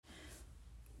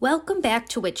Welcome back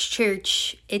to Witch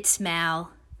Church. It's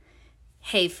Mal.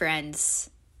 Hey,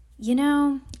 friends.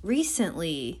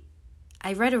 Recently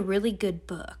I read a really good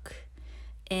book,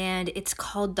 and it's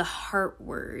called The Heart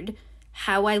Word: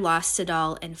 How I Lost It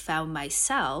All and Found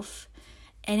Myself.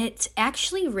 And it's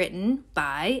actually written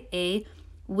by a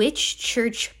Witch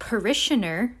Church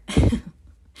parishioner.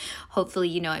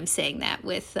 Hopefully, I'm saying that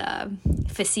with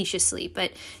facetiously,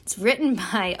 but it's written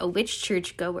by a Witch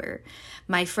Church goer,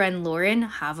 my friend Lauren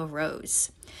Chava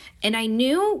Rose. And I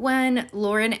knew when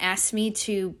Lauren asked me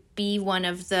to be one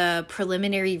of the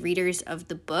preliminary readers of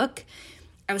the book,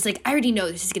 I was like, I already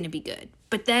know this is going to be good.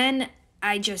 But then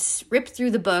I just ripped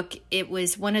through the book. It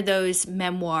was one of those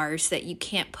memoirs that you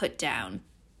can't put down.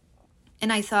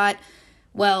 And I thought,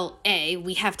 well, A,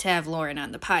 we have to have Lauren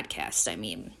on the podcast. I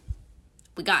mean,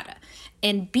 we gotta.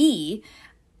 And B,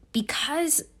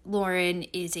 because Lauren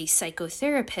is a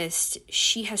psychotherapist,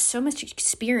 she has so much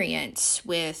experience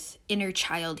with inner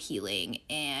child healing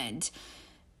and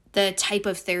the type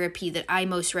of therapy that I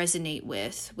most resonate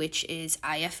with, which is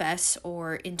IFS,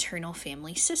 or internal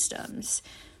family systems.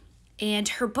 And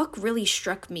her book really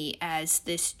struck me as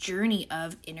this journey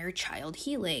of inner child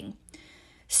healing.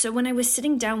 So when I was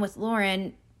sitting down with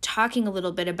Lauren, talking a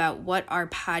little bit about what our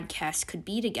podcast could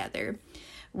be together,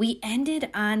 we ended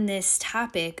on this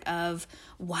topic of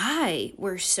why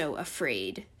we're so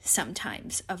afraid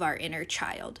sometimes of our inner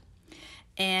child.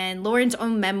 And Lauren's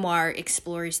own memoir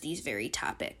explores these very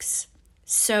topics.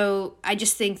 So I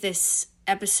just think this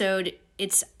episode,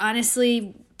 it's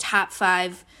honestly top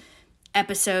 5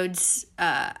 episodes,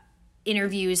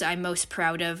 interviews I'm most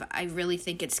proud of. I really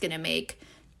think it's going to make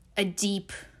a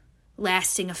deep,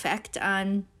 lasting effect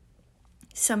on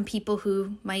some people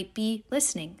who might be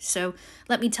listening. So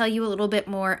let me tell you a little bit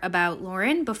more about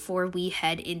Lauren before we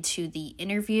head into the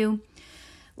interview.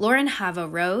 Lauren Chava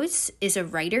Rose is a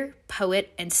writer,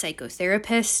 poet, and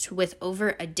psychotherapist with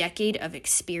over a decade of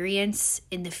experience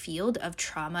in the field of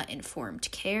trauma-informed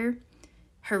care.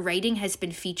 Her writing has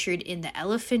been featured in the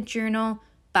Elephant Journal,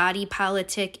 Body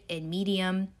Politic, and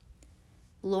Medium.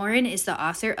 Lauren is the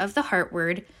author of The Heart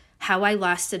Word: How I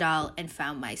Lost It All and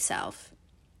Found Myself.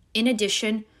 In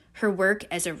addition, her work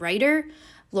as a writer,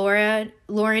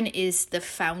 Lauren is the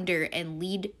founder and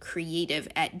lead creative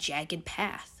at Jagged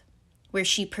Path, where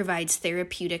she provides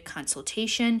therapeutic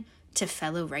consultation to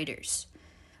fellow writers.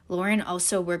 Lauren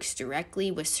also works directly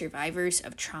with survivors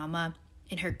of trauma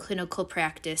in her clinical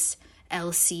practice,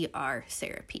 LCR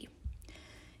therapy.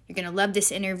 You're going to love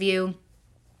this interview.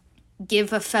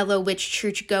 Give a fellow Witch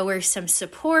Church goer some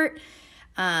support.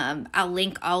 I'll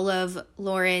link all of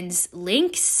Lauren's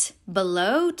links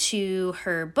below to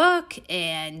her book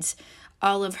and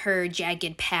all of her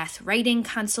Jagged Path writing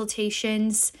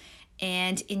consultations,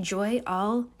 and enjoy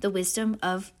all the wisdom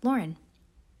of Lauren.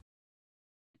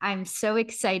 I'm so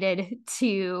excited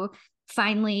to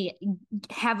finally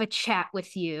have a chat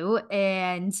with you.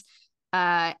 And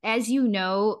as you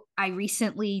know, I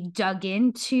recently dug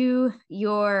into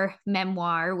your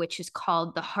memoir, which is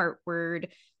called The Heart Word: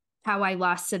 How I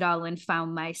Lost It All and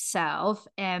Found Myself,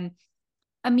 and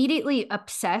immediately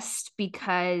obsessed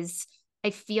because I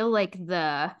feel like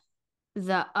the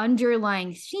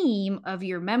underlying theme of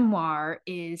your memoir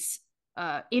is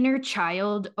inner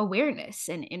child awareness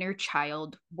and inner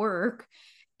child work.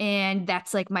 And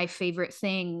that's like my favorite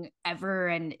thing ever.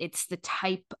 And it's the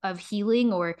type of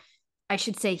healing, or I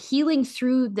should say healing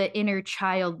through the inner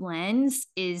child lens,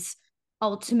 is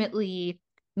ultimately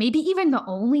maybe even the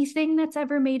only thing that's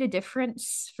ever made a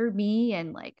difference for me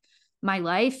and like my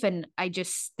life. And I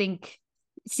just think,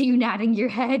 see you nodding your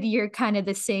head, you're kind of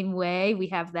the same way. We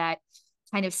have that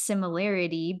kind of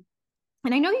similarity.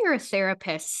 And I know you're a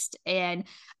therapist, and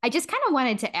I just kind of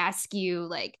wanted to ask you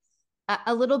like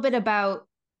a little bit about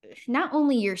not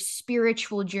only your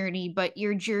spiritual journey, but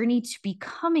your journey to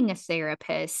becoming a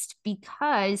therapist,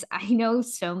 because I know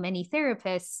so many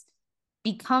therapists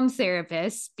become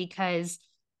therapists because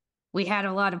we had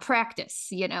a lot of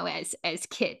practice, as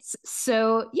kids.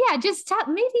 So yeah, just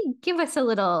maybe give us a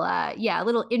little, a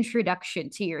little introduction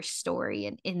to your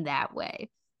story in that way.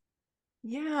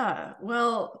 Yeah,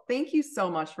 well, thank you so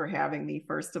much for having me.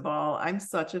 First of all, I'm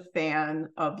such a fan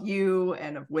of you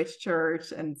and of Witch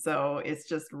Church. And so it's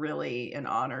just really an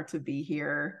honor to be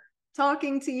here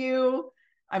talking to you.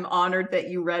 I'm honored that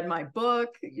you read my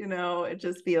book.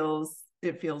 It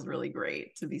feels really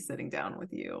great to be sitting down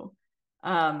with you.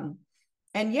 And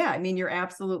yeah, I mean, you're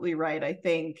absolutely right. I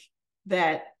think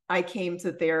that I came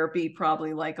to therapy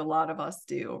probably like a lot of us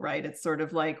do, right? It's sort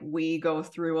of like we go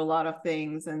through a lot of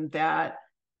things, and that,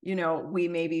 we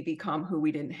maybe become who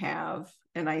we didn't have.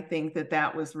 And I think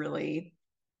that was really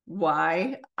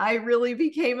why I really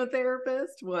became a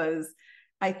therapist was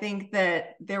I think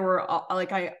that there were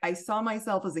like I saw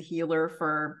myself as a healer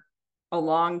for a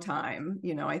long time.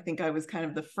 You know, I think I was kind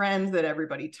of the friend that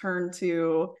everybody turned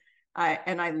to.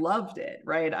 I loved it,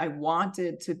 right? I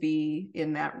wanted to be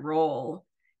in that role.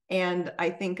 And I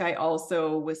think I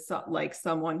also was like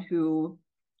someone who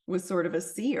was sort of a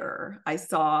seer. I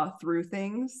saw through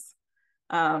things.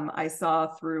 I saw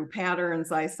through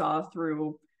patterns. I saw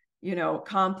through,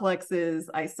 complexes.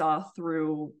 I saw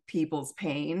through people's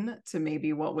pain to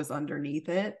maybe what was underneath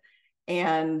it.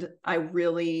 And I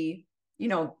really,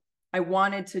 I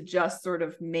wanted to just sort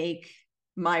of make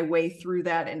my way through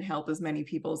that and help as many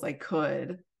people as I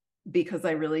could, because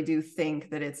I really do think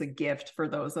that it's a gift for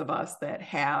those of us that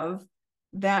have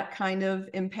that kind of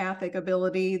empathic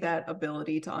ability, that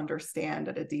ability to understand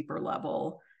at a deeper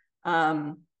level.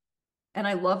 And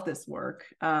I love this work.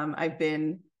 I've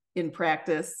been in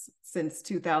practice since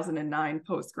 2009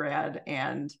 post grad,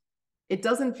 and it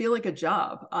doesn't feel like a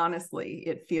job, honestly.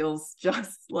 It feels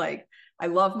just like I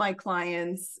love my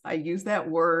clients. I use that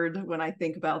word when I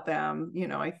think about them.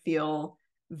 I feel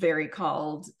very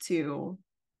called to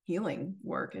healing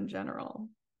work in general.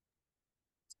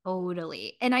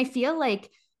 Totally. And I feel like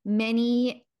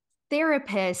many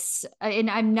therapists, and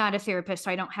I'm not a therapist,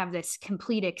 so I don't have this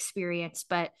complete experience,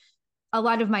 but a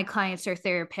lot of my clients are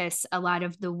therapists. A lot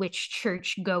of the witch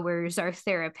church goers are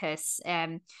therapists.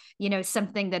 And,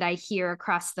 something that I hear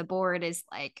across the board is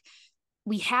like,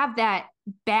 we have that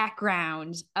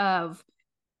background of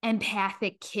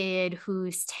empathic kid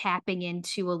who's tapping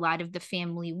into a lot of the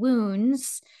family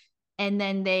wounds, and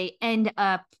then they end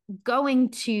up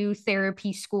going to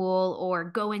therapy school or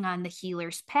going on the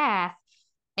healer's path.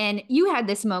 And you had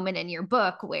this moment in your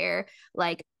book where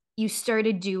like you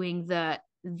started doing the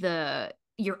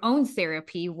your own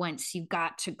therapy once you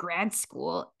got to grad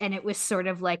school, and it was sort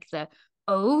of like the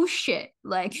oh shit,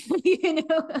 like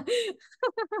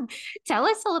tell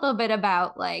us a little bit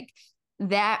about like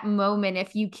that moment,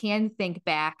 if you can think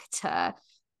back to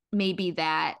maybe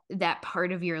that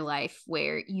part of your life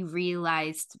where you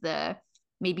realized the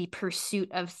maybe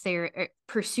pursuit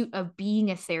of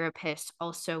being a therapist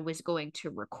also was going to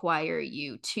require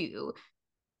you to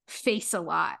face a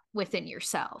lot within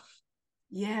yourself.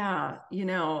 Yeah,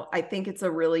 I think it's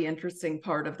a really interesting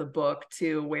part of the book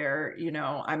too, where,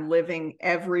 I'm living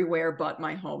everywhere but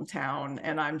my hometown,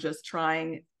 and I'm just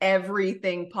trying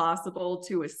everything possible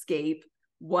to escape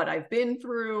what I've been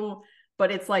through.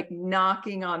 But it's like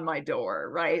knocking on my door,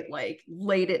 right? Like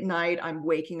late at night, I'm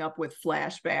waking up with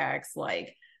flashbacks.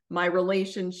 Like my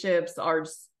relationships are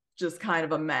just kind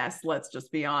of a mess, let's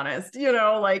just be honest,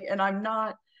 like, and I'm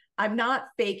not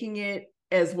faking it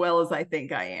as well as I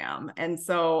think I am. And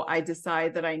so I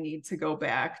decide that I need to go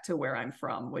back to where I'm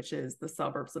from, which is the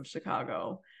suburbs of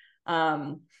Chicago.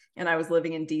 And I was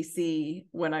living in DC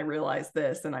when I realized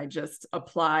this, and I just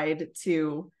applied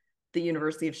to the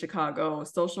University of Chicago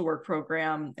social work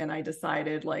program. And I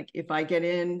decided, like, if I get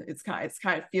in, it's kind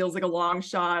of feels like a long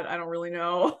shot. I don't really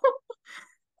know.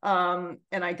 And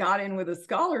I got in with a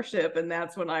scholarship, and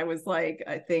that's when I was like,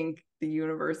 I think the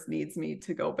universe needs me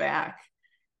to go back.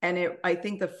 And I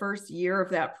think the first year of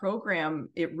that program,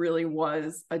 it really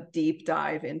was a deep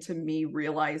dive into me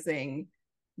realizing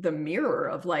the mirror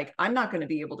of like, I'm not going to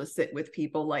be able to sit with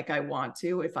people like I want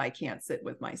to if I can't sit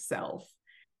with myself.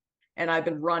 And I've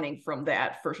been running from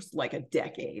that for like a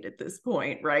decade at this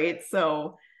point, right?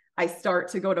 So I start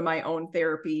to go to my own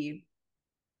therapy.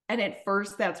 And at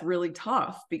first, that's really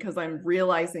tough because I'm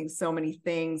realizing so many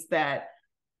things that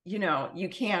you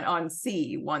can't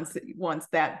unsee once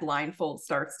that blindfold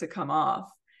starts to come off.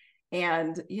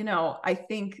 And I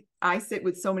think I sit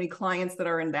with so many clients that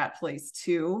are in that place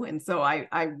too, and so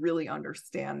I really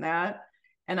understand that.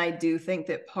 And I do think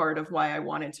that part of why I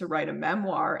wanted to write a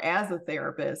memoir as a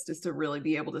therapist is to really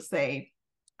be able to say,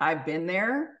 I've been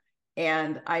there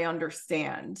and I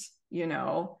understand.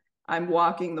 I'm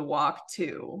walking the walk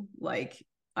too. Like,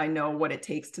 I know what it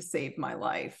takes to save my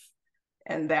life.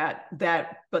 And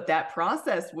but that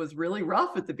process was really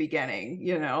rough at the beginning,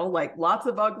 like lots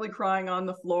of ugly crying on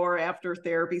the floor after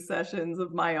therapy sessions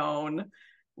of my own,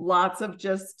 lots of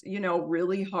just,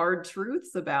 really hard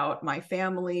truths about my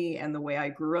family and the way I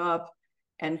grew up,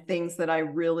 and things that I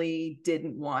really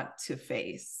didn't want to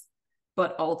face.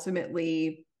 But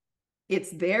ultimately,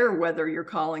 it's there whether you're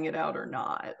calling it out or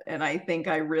not. And I think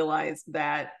I realized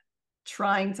that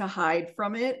trying to hide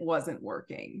from it wasn't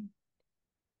working.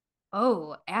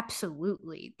 Oh,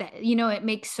 absolutely. That it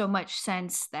makes so much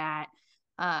sense that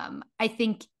I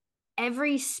think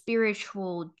every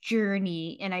spiritual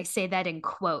journey, and I say that in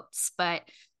quotes, but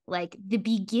like the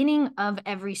beginning of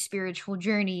every spiritual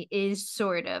journey is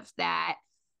sort of that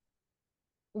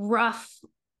rough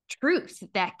truth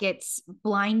that gets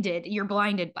you're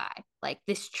blinded by, like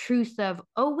this truth of,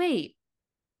 oh wait,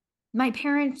 my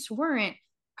parents weren't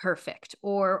perfect,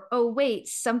 or oh wait,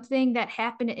 something that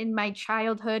happened in my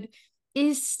childhood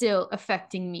is still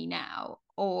affecting me now,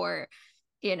 or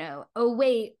oh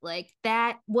wait, like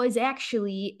that was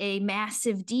actually a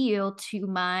massive deal to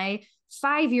my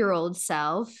 5-year-old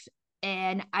self,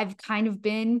 and I've kind of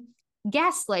been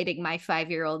gaslighting my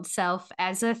 5-year-old self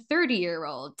as a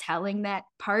 30-year-old, telling that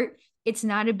part it's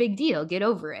not a big deal, get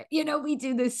over it. We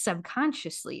do this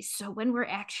subconsciously. So when we're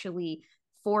actually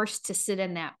forced to sit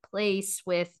in that place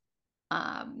with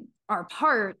our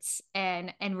parts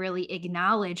and really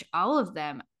acknowledge all of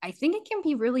them, I think it can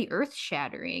be really earth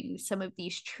shattering. Some of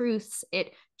these truths,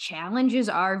 it challenges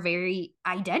our very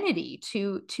identity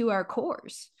to our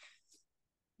cores.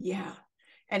 Yeah.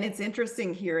 And it's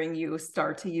interesting hearing you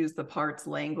start to use the parts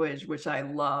language, which I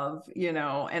love,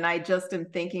 and I just am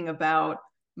thinking about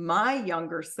my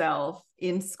younger self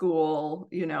in school,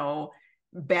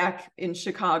 back in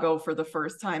Chicago for the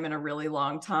first time in a really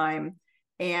long time.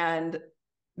 And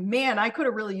man, I could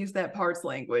have really used that parts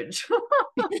language.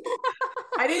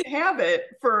 I didn't have it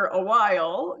for a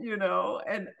while,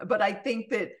 but I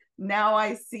think that now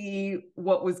I see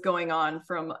what was going on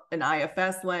from an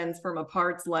IFS lens, from a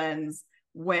parts lens,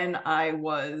 when I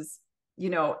was,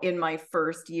 in my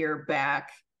first year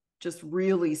back, just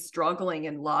really struggling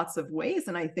in lots of ways.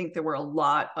 And I think there were a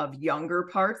lot of younger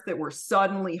parts that were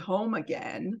suddenly home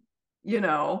again,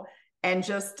 and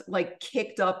just like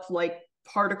kicked up like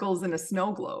particles in a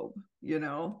snow globe.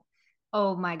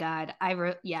 Oh my God. I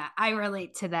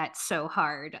relate to that so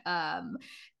hard.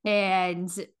 And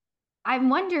I'm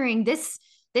wondering, this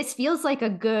feels like a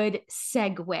good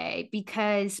segue,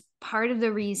 because part of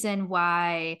the reason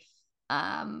why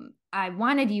I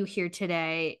wanted you here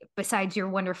today, besides your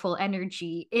wonderful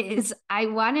energy, is I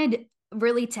wanted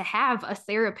really to have a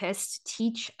therapist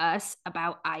teach us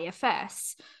about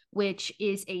IFS, which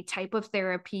is a type of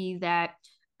therapy that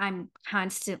I'm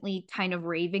constantly kind of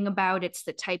raving about. It's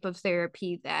the type of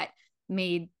therapy that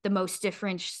made the most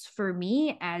difference for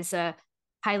me as a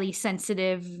highly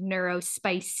sensitive,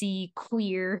 neurospicy,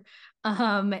 queer.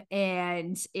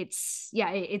 And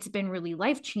it's been really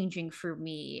life-changing for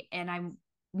me. And I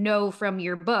know from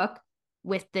your book,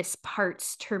 with this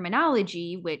parts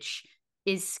terminology, which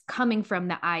is coming from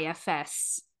the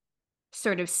IFS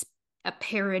sort of a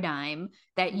paradigm,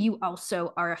 that you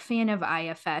also are a fan of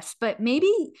IFS. But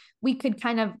maybe we could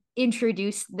kind of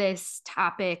introduce this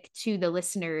topic to the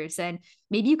listeners, and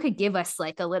maybe you could give us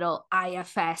like a little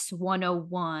IFS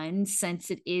 101, since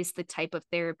it is the type of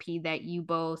therapy that you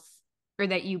both, or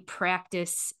that you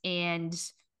practice, and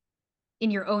in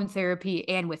your own therapy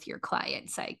and with your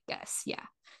clients, I guess. Yeah.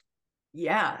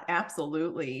 Yeah,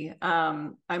 absolutely.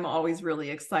 I'm always really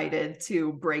excited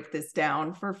to break this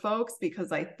down for folks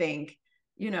because I think,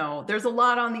 there's a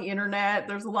lot on the internet,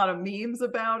 there's a lot of memes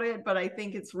about it, but I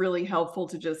think it's really helpful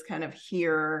to just kind of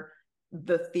hear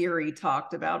the theory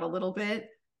talked about a little bit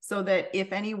so that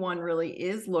if anyone really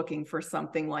is looking for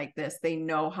something like this, they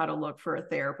know how to look for a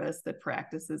therapist that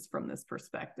practices from this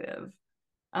perspective.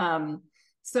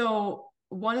 So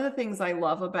one of the things I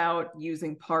love about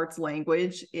using parts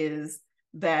language is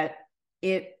that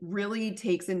it really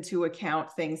takes into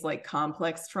account things like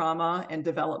complex trauma and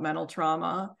developmental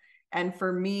trauma. And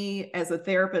for me, as a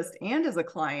therapist and as a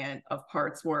client of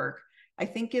parts work, I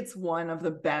think it's one of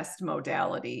the best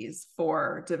modalities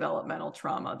for developmental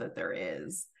trauma that there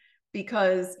is.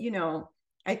 Because,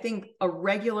 I think a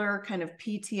regular kind of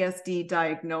PTSD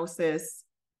diagnosis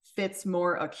fits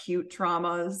more acute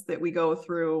traumas that we go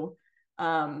through.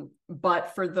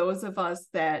 But for those of us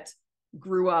that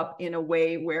grew up in a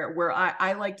way where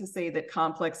I like to say that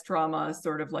complex trauma is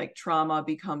sort of like trauma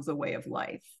becomes a way of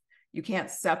life. You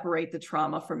can't separate the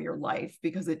trauma from your life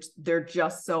because they're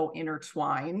just so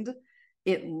intertwined.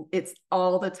 It's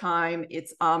all the time,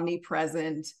 it's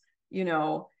omnipresent,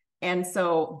 and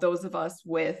so those of us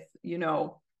with,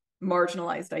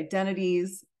 marginalized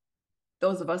identities,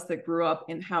 those of us that grew up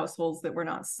in households that were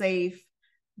not safe,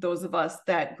 those of us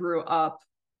that grew up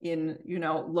in,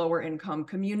 lower income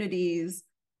communities,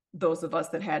 those of us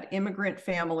that had immigrant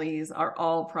families are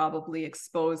all probably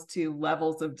exposed to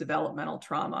levels of developmental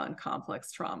trauma and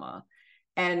complex trauma.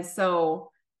 And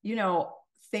so,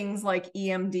 things like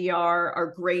EMDR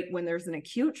are great when there's an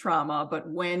acute trauma, but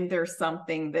when there's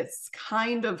something that's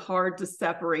kind of hard to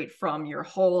separate from your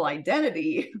whole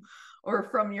identity or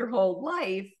from your whole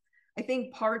life, I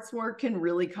think parts work can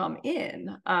really come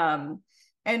in.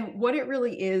 And what it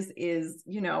really is,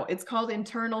 it's called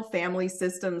internal family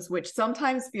systems, which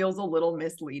sometimes feels a little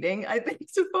misleading, I think,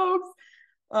 to folks,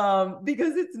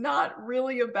 because it's not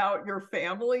really about your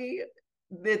family.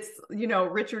 It's,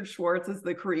 Richard Schwartz is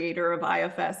the creator of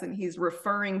IFS, and he's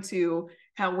referring to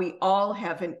how we all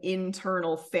have an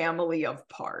internal family of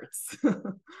parts.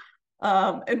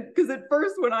 And because at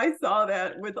first, when I saw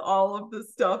that with all of the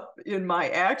stuff in my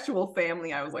actual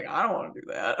family, I was like, I don't want to do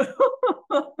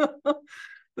that.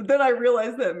 But then I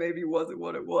realized that maybe wasn't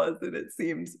what it was, and it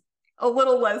seems a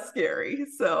little less scary.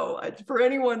 So for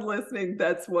anyone listening,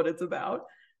 that's what it's about.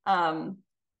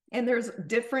 And there's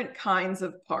different kinds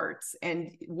of parts,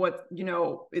 and it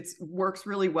works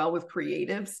really well with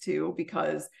creatives too,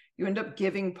 because you end up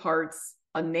giving parts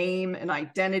a name, an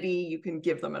identity. You can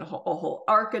give them a whole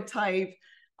archetype.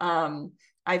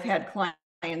 I've had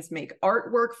clients make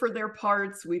artwork for their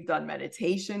parts. We've done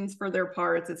meditations for their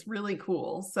parts. It's really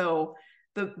cool. So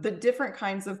the different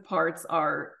kinds of parts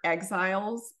are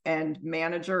exiles and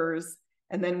managers.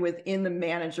 And then within the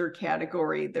manager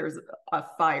category, there's a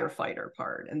firefighter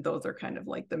part. And those are kind of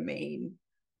like the main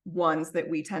ones that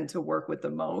we tend to work with the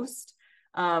most.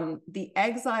 The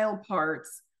exile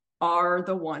parts are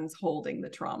the ones holding the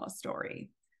trauma story.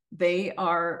 They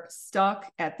are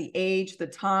stuck at the age, the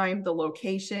time, the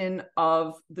location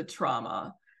of the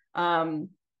trauma.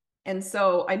 And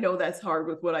so I know that's hard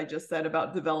with what I just said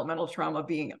about developmental trauma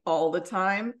being all the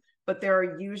time, but there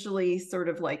are usually sort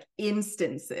of like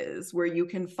instances where you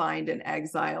can find an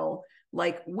exile,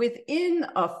 like within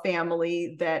a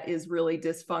family that is really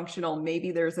dysfunctional. Maybe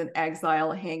there's an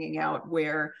exile hanging out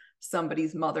where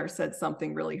somebody's mother said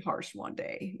something really harsh one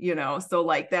day, so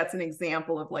like that's an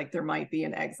example of like there might be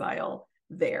an exile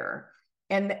there.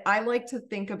 And I like to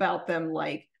think about them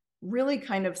like really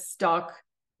kind of stuck,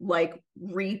 like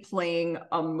replaying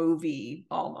a movie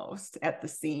almost at the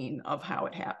scene of how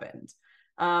it happened.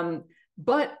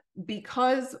 But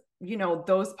because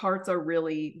those parts are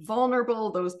really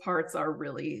vulnerable, those parts are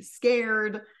really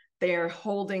scared, they're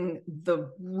holding the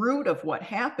root of what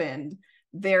happened,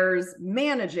 there's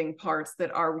managing parts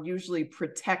that are usually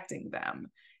protecting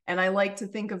them. And I like to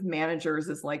think of managers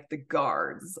as like the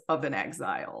guards of an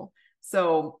exile.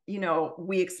 So,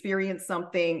 we experience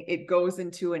something, it goes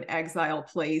into an exile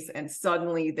place, and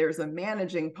suddenly there's a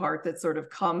managing part that sort of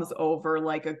comes over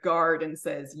like a guard and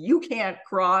says, you can't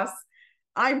cross.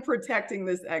 I'm protecting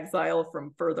this exile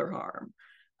from further harm.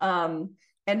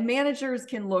 And managers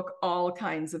can look all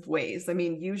kinds of ways. I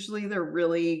mean, usually they're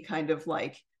really kind of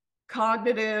like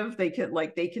cognitive. They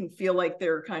can feel like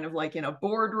they're kind of like in a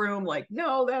boardroom, like,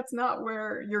 no, that's not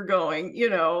where you're going.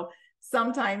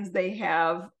 Sometimes they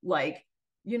have like,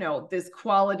 this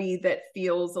quality that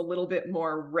feels a little bit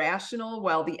more rational,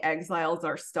 while the exiles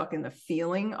are stuck in the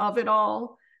feeling of it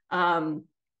all. And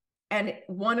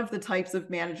one of the types of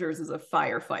managers is a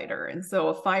firefighter. And so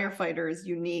a firefighter is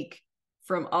unique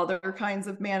from other kinds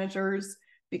of managers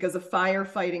because a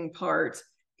firefighting part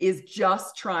is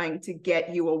just trying to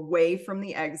get you away from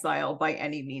the exile by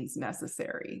any means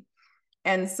necessary.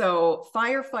 And so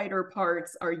firefighter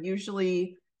parts are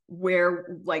usually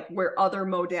where other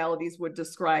modalities would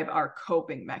describe our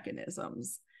coping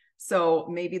mechanisms. So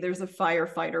maybe there's a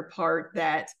firefighter part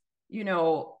that,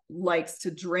 likes to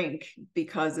drink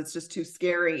because it's just too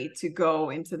scary to go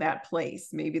into that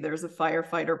place. Maybe there's a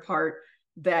firefighter part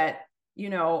that,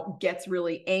 gets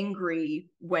really angry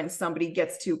when somebody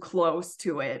gets too close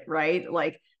to it, right?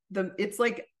 Like it's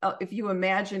like if you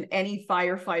imagine any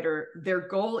firefighter, their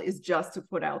goal is just to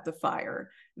put out the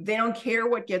fire. They don't care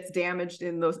what gets damaged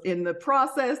in the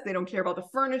process. They don't care about the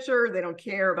furniture. They don't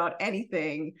care about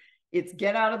anything. It's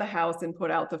get out of the house and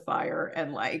put out the fire.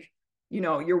 And like,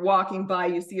 you're walking by,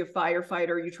 you see a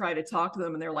firefighter, you try to talk to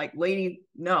them, and they're like, lady,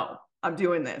 no, I'm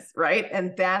doing this, right?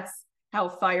 And that's how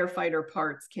firefighter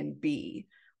parts can be.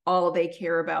 All they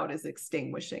care about is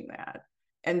extinguishing that.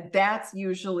 And that's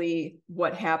usually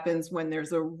what happens when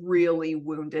there's a really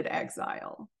wounded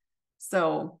exile.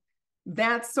 So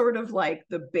that's sort of like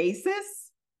the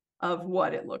basis of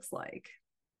what it looks like.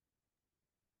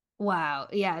 Wow.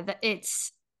 Yeah,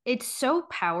 it's so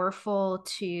powerful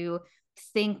to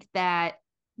think that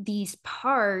these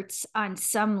parts on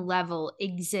some level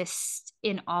exist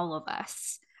in all of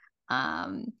us.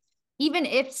 Um, Even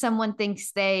if someone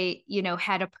thinks they,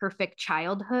 had a perfect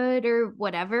childhood or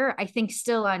whatever, I think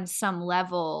still on some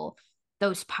level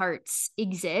those parts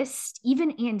exist,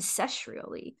 even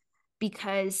ancestrally.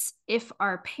 Because if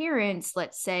our parents,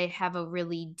 let's say, have a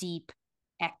really deep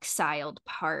exiled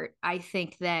part, I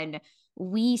think then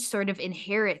we sort of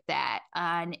inherit that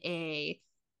on a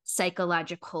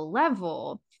psychological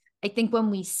level. I think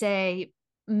when we say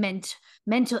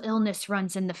mental illness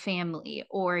runs in the family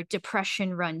or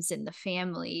depression runs in the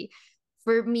family.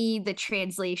 For me, the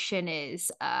translation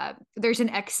is there's an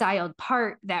exiled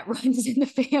part that runs in the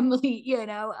family,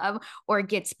 or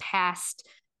gets passed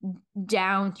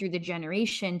down through the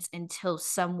generations until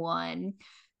someone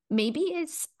maybe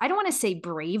is, I don't want to say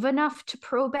brave enough to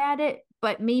probe at it,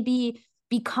 but maybe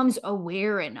becomes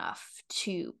aware enough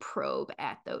to probe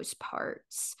at those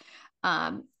parts.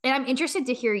 And I'm interested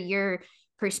to hear your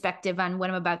perspective on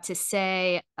what I'm about to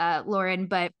say, Lauren,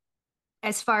 but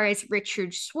as far as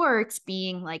Richard Schwartz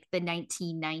being like the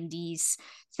 1990s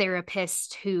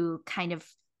therapist who kind of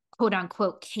quote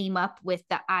unquote came up with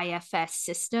the IFS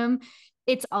system,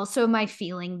 it's also my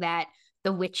feeling that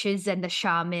the witches and the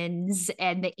shamans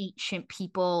and the ancient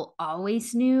people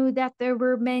always knew that there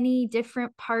were many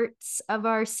different parts of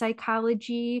our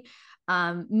psychology.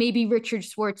 Maybe Richard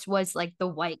Schwartz was like the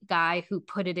white guy who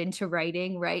put it into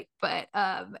writing, right? But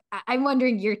I'm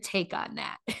wondering your take on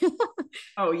that.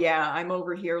 Oh yeah, I'm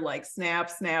over here like snap,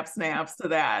 snap, snaps to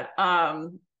that.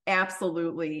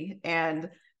 Absolutely. And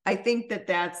I think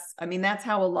I mean, that's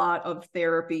how a lot of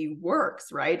therapy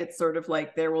works, right? It's sort of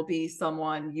like there will be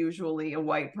someone, usually a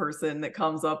white person, that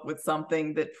comes up with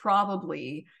something that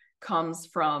probably comes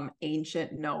from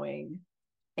ancient knowing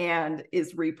and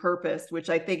is repurposed, which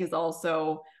I think is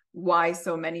also why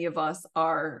so many of us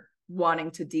are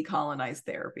wanting to decolonize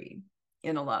therapy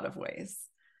in a lot of ways.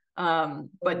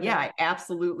 But yeah, I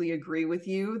absolutely agree with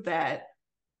you that,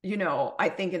 I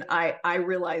think, and I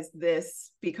realized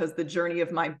this because the journey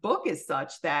of my book is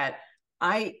such that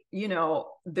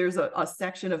there's a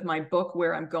section of my book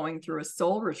where I'm going through a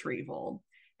soul retrieval,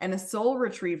 and a soul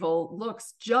retrieval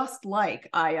looks just like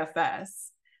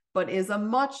IFS, but is a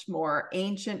much more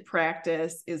ancient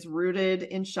practice, is rooted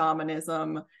in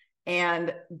shamanism,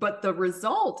 but the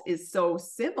result is so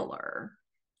similar.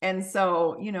 And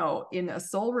so, in a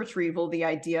soul retrieval, the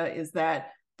idea is that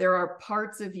there are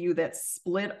parts of you that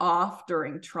split off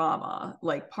during trauma,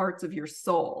 like parts of your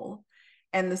soul.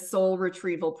 And the soul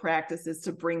retrieval practice is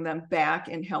to bring them back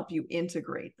and help you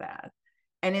integrate that.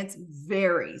 And it's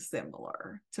very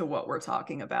similar to what we're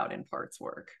talking about in parts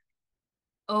work.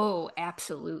 Oh,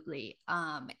 absolutely.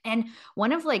 And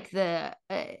one of like the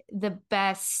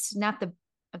best, not the,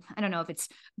 I don't know if it's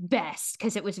best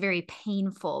because it was very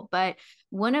painful, but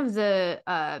one of the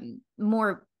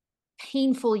more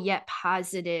painful yet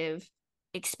positive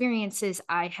experiences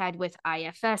I had with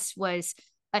IFS was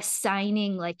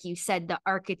assigning, like you said, the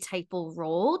archetypal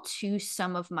role to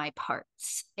some of my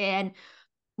parts. And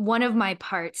one of my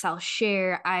parts I'll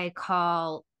share, I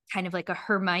call kind of like a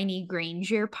Hermione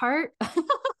Granger part.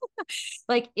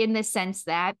 Like in the sense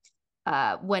that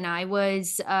when I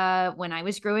was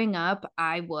growing up,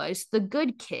 I was the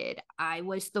good kid. I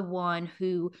was the one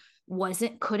who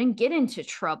couldn't get into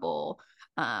trouble.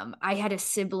 I had a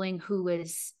sibling who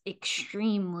was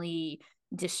extremely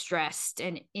distressed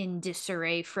and in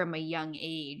disarray from a young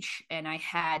age, and I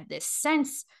had this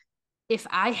sense if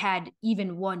I had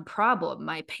even one problem,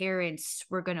 my parents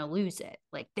were going to lose it.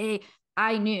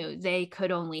 I knew they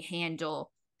could only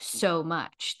handle so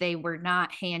much. They were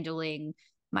not handling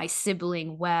my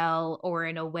sibling well or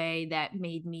in a way that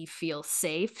made me feel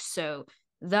safe. So,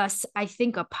 thus, I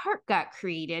think a part got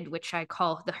created, which I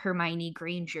call the Hermione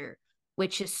Granger,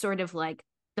 which is sort of like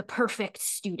the perfect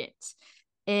student.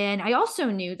 And I also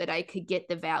knew that I could get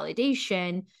the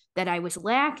validation that I was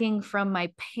lacking from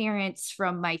my parents,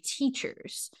 from my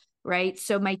teachers, right?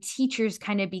 So my teachers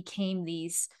kind of became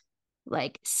these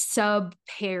like sub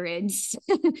parents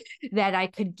that I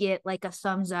could get like a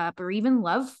thumbs up or even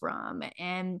love from.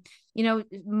 And,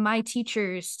 my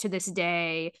teachers to this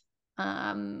day,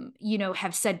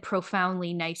 have said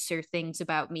profoundly nicer things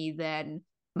about me than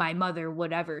my mother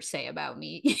would ever say about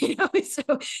me.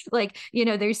 So like,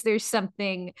 there's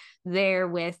something there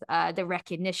with the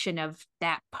recognition of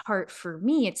that part. For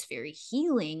me, it's very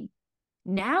healing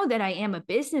now that I am a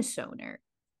business owner.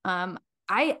 um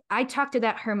I talk to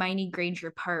that Hermione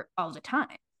Granger part all the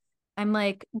time. I'm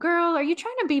like, girl, are you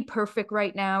trying to be perfect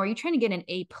right now? Are you trying to get an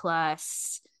A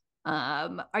plus?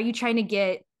 Are you trying to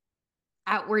get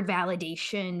outward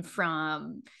validation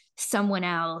from someone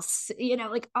else,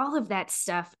 like all of that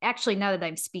stuff? Actually, now that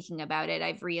I'm speaking about it,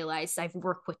 I've realized I've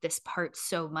worked with this part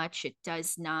so much, it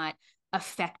does not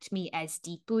affect me as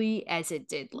deeply as it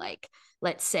did, like,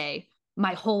 let's say,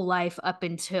 my whole life up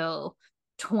until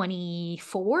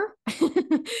 24.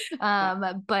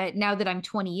 Yeah. But now that I'm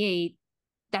 28,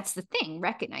 that's the thing,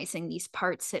 recognizing these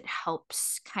parts, it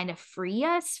helps kind of free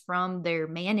us from their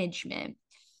management.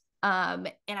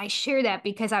 And I share that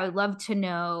because I would love to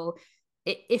know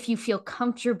if you feel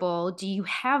comfortable, do you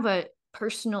have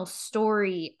personal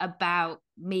story about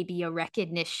maybe a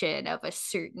recognition of a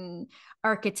certain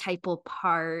archetypal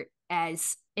part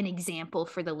as an example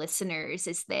for the listeners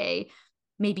as they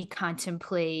maybe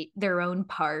contemplate their own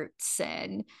parts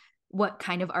and what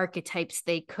kind of archetypes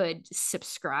they could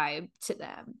subscribe to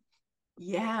them.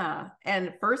 Yeah.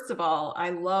 And first of all, I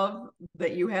love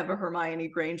that you have a Hermione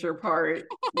Granger part.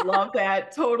 Love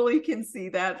that. Totally can see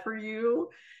that for you.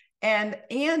 And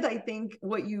I think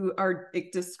what you are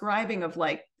describing of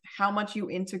like how much you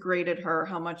integrated her,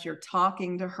 how much you're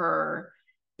talking to her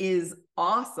is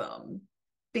awesome.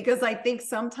 Because I think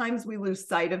sometimes we lose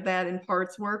sight of that in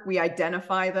parts work. We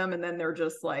identify them and then they're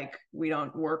just like, we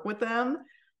don't work with them.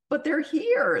 But they're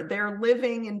here, they're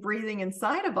living and breathing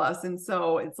inside of us. And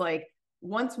so it's like,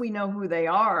 once we know who they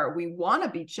are, we want to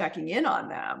be checking in on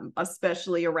them,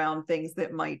 especially around things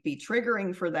that might be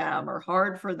triggering for them or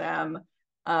hard for them.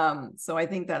 So I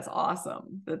think that's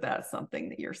awesome that that's something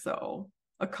that you're so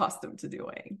accustomed to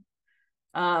doing.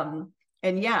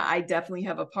 And yeah, I definitely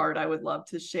have a part I would love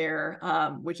to share,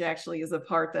 which actually is a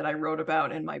part that I wrote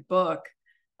about in my book.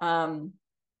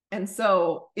 And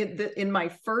so in my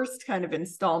first kind of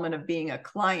installment of being a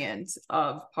client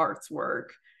of parts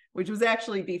work, which was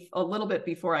actually a little bit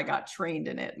before I got trained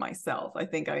in it myself. I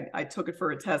think I took it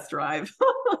for a test drive,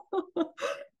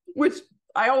 which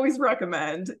I always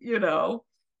recommend, you know.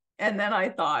 And then I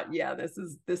thought, yeah, this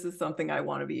is something I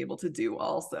want to be able to do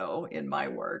also in my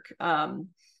work.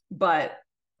 But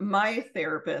my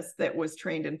therapist that was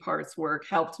trained in parts work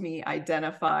helped me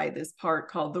identify this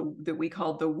part called that we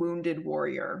called the wounded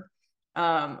warrior,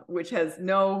 which has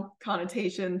no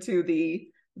connotation to the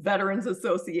Veterans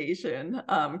Association,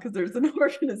 because there's an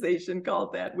organization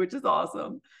called that, which is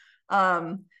awesome.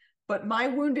 But my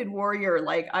wounded warrior,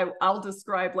 like I'll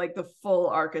describe like the full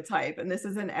archetype, and this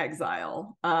is an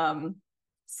exile.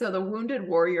 So the wounded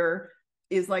warrior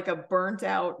is like a burnt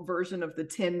out version of the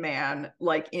Tin Man,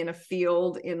 like in a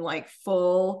field in like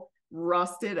full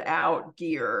rusted out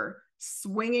gear,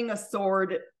 swinging a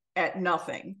sword at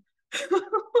nothing.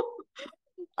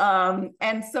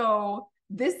 And so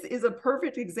this is a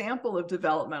perfect example of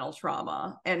developmental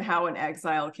trauma and how an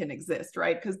exile can exist,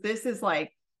 right? Because this is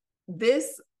like,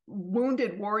 this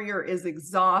wounded warrior is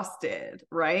exhausted,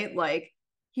 right? Like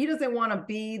he doesn't want to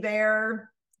be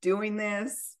there doing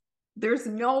this. There's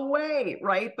no way,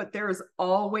 right? But there's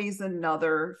always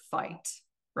another fight,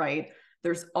 right?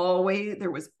 There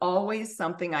was always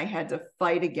something I had to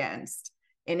fight against.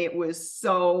 And it was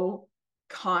so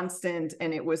constant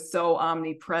and it was so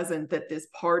omnipresent that this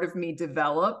part of me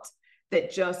developed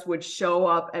that just would show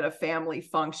up at a family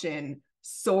function,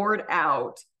 sword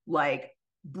out, like,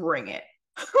 bring it.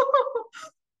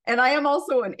 And I am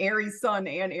also an Aries sun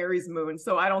and Aries moon,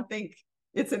 so I don't think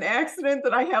it's an accident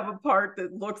that I have a part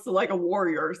that looks like a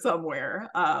warrior somewhere.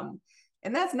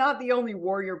 And that's not the only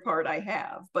warrior part I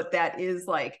have, but that is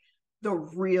like the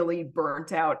really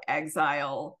burnt out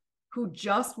exile who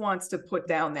just wants to put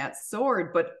down that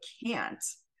sword, but can't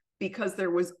because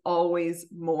there was always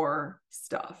more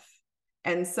stuff.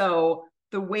 And so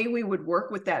the way we would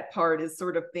work with that part is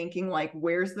sort of thinking like,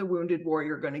 where's the wounded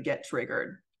warrior going to get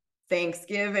triggered?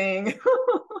 Thanksgiving.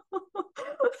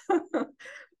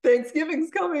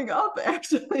 Thanksgiving's coming up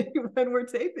actually when we're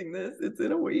taping this. It's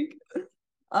in a week.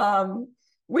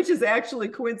 Which is actually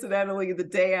coincidentally the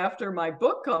day after my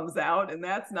book comes out, and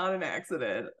that's not an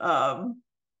accident.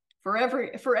 For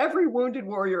every wounded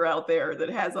warrior out there that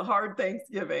has a hard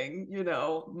Thanksgiving, you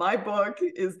know, my book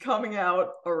is coming out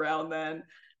around then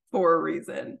for a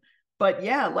reason. But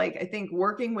yeah, like I think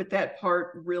working with that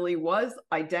part really was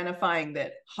identifying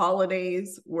that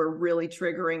holidays were really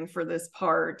triggering for this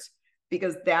part,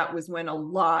 because that was when a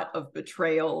lot of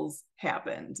betrayals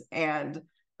happened and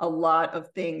a lot of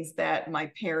things that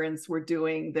my parents were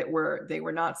doing that they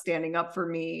were not standing up for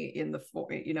me in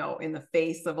the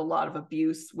face of a lot of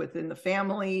abuse within the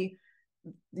family.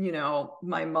 You know,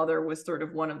 my mother was sort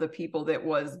of one of the people that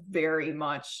was very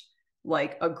much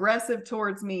like aggressive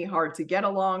towards me, hard to get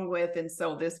along with. And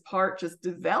so this part just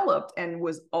developed and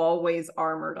was always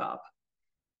armored up.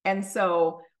 And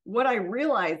so what I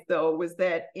realized though was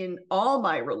that in all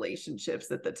my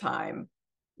relationships at the time,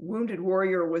 wounded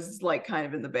warrior was like kind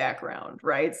of in the background,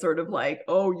 right? Sort of like,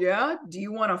 oh yeah, do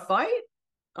you want to fight?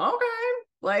 Okay,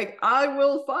 like I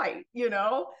will fight, you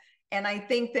know? And I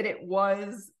think that it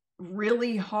was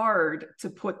really hard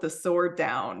to put the sword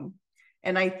down.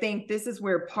 And I think this is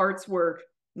where parts work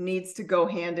needs to go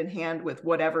hand in hand with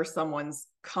whatever someone's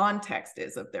context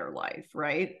is of their life,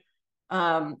 right?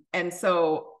 And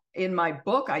so in my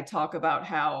book, I talk about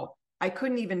how I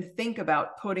couldn't even think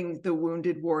about putting the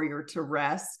wounded warrior to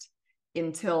rest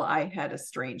until I had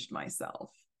estranged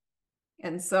myself.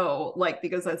 And so, like,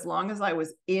 because as long as I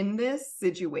was in this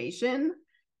situation,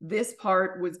 this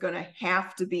part was going to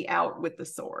have to be out with the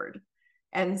sword.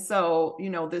 And so,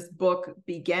 this book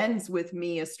begins with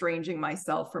me estranging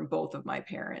myself from both of my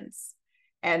parents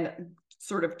and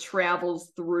sort of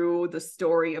travels through the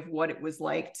story of what it was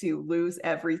like to lose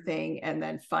everything and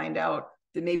then find out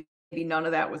that maybe none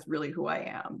of that was really who I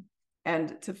am,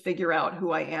 and to figure out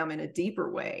who I am in a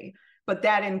deeper way. But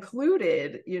that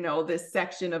included, this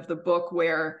section of the book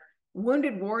where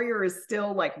Wounded Warrior is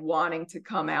still like wanting to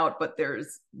come out, but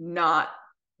there's not,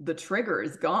 the trigger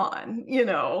is gone,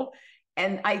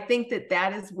 And I think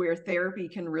that is where therapy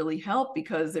can really help,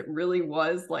 because it really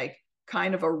was like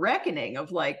kind of a reckoning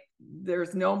of like,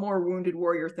 there's no more Wounded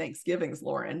Warrior Thanksgivings,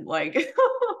 Lauren. Like,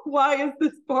 why is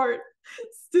this part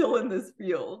still in this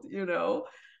field,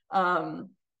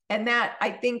 And that, I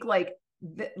think, like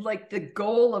the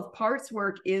goal of parts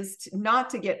work is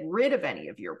not to get rid of any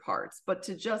of your parts, but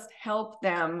to just help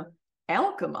them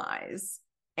alchemize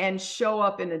and show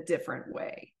up in a different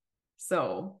way.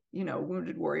 So,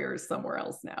 Wounded Warrior is somewhere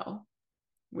else now,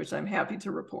 which I'm happy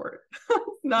to report.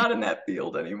 Not in that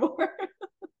field anymore.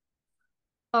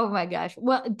 Oh my gosh.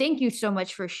 Well, thank you so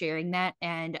much for sharing that.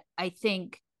 And I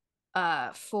think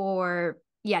for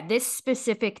this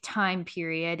specific time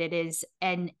period, it is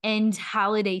an end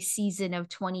holiday season of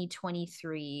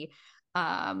 2023.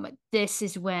 This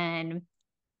is when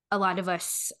a lot of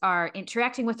us are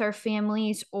interacting with our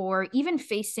families or even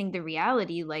facing the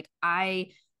reality, like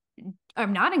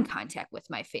I'm not in contact with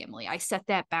my family. I set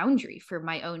that boundary for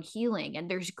my own healing, and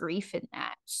there's grief in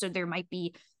that. So there might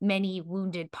be many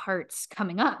wounded parts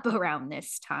coming up around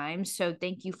this time. So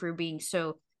thank you for being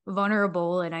so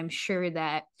vulnerable. And I'm sure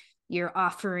that you're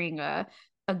offering a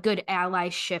good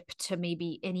allyship to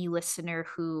maybe any listener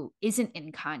who isn't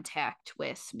in contact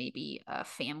with maybe a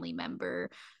family member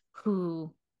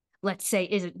who, let's say,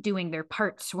 isn't doing their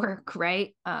parts work,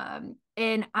 right?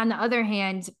 And on the other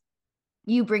hand,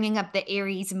 you bringing up the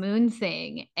Aries moon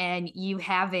thing and you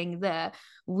having the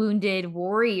Wounded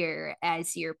Warrior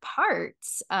as your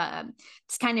parts,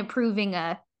 it's kind of proving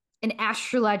an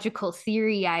astrological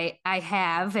theory I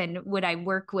have and what I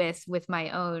work with my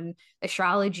own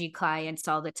astrology clients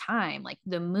all the time, like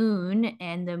the moon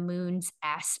and the moon's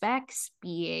aspects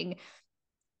being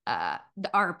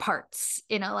our parts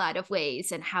in a lot of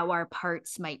ways, and how our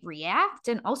parts might react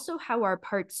and also how our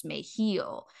parts may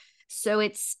heal. So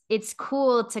it's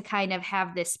cool to kind of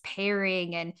have this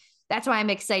pairing, and that's why I'm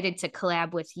excited to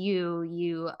collab with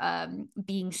you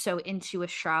being so into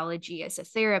astrology as a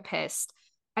therapist.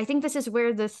 I think this is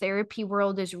where the therapy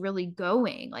world is really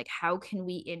going. Like, how can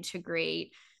we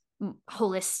integrate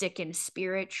holistic and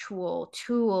spiritual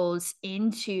tools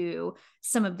into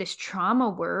some of this trauma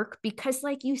work? Because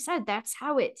like you said, that's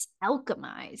how it's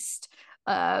alchemized.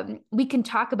 We can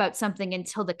talk about something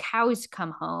until the cows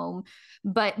come home,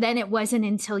 but then it wasn't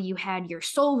until you had your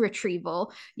soul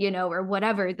retrieval, or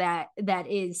whatever that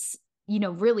is,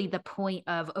 really the point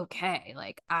of, okay,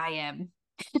 like I am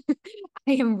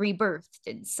I am rebirthed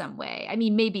in some way. I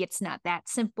mean, maybe it's not that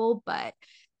simple, but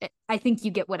I think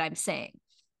you get what I'm saying.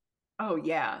 Oh,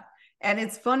 yeah. And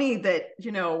it's funny that,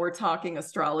 we're talking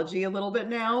astrology a little bit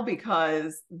now,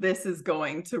 because this is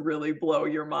going to really blow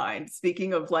your mind.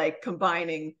 Speaking of like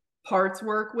combining parts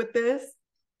work with this.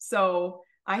 So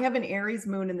I have an Aries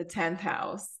moon in the 10th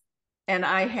house, and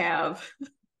I have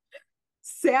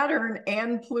Saturn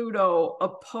and Pluto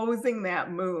opposing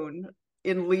that moon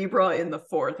in Libra in the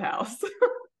 4th house.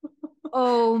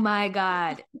 Oh my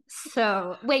God.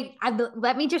 So wait,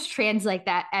 let me just translate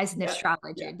that as an Yeah.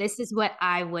 astrologer. Yeah. This is what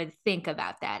I would think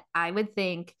about that. I would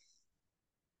think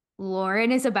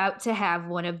Lauren is about to have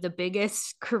one of the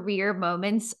biggest career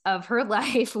moments of her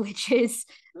life, which is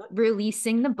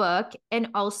releasing the book. And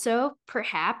also,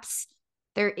 perhaps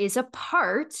there is a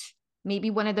part, maybe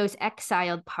one of those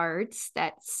exiled parts,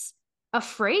 that's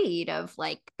afraid of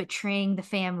like betraying the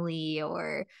family,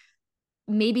 or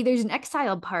maybe there's an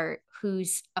exiled part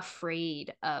who's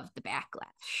afraid of the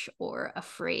backlash or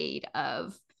afraid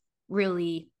of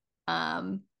really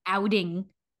outing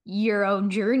your own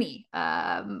journey.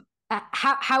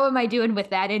 How am I doing with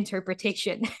that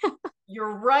interpretation?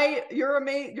 You're right. You're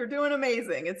amazing. You're doing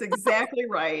amazing. It's exactly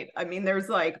right. I mean, there's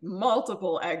like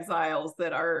multiple exiles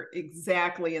that are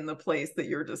exactly in the place that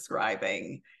you're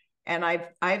describing. And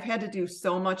I've had to do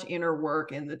so much inner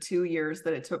work in the 2 years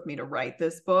that it took me to write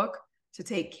this book to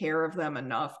take care of them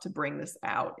enough to bring this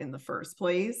out in the first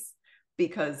place.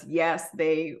 Because yes,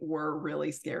 they were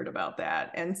really scared about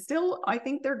that. And still, I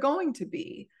think they're going to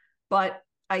be. But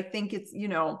I think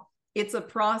it's a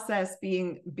process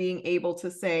being able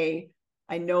to say,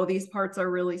 I know these parts are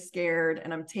really scared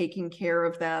and I'm taking care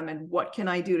of them. And what can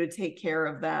I do to take care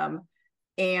of them?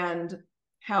 And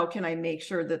how can I make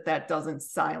sure that that doesn't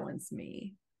silence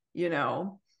me, you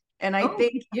know? And I Oh,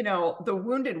 think, the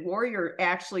wounded warrior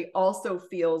actually also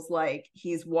feels like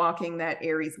he's walking that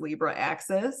Aries Libra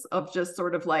axis of just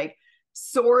sort of like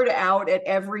sword out at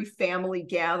every family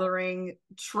gathering,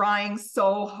 trying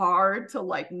so hard to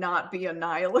like not be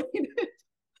annihilated.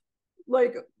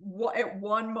 Like at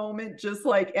one moment just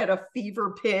like at a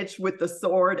fever pitch with the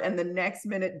sword, and the next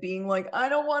minute being like, I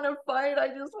don't want to fight, I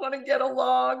just want to get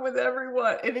along with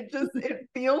everyone. And it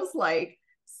feels like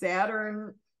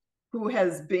Saturn, who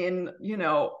has been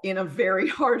in a very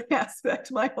hard aspect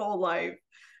my whole life,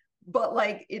 but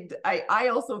like I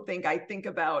also think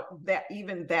about that,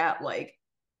 even that like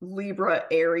Libra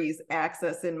Aries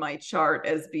axis in my chart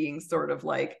as being sort of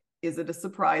like, is it a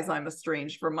surprise I'm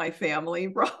estranged from my family?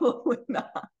 Probably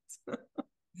not.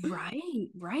 right,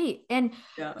 right. And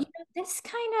Yeah. this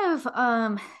kind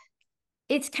of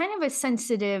it's kind of a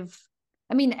sensitive,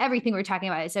 I mean, everything we're talking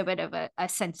about is a bit of a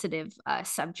sensitive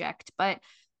subject, but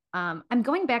I'm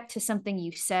going back to something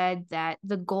you said, that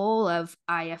the goal of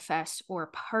IFS or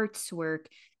parts work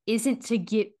isn't to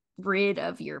get rid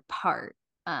of your part.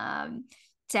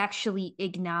 It's actually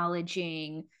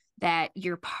acknowledging that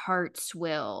your parts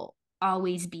will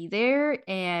always be there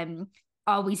and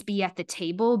always be at the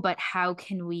table, but how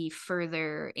can we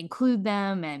further include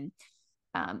them? And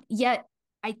yet,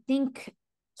 I think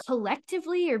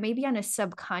collectively, or maybe on a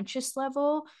subconscious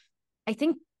level, I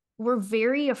think we're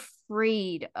very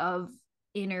afraid of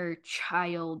inner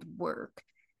child work,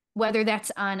 whether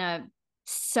that's on a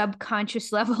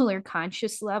subconscious level or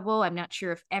conscious level. I'm not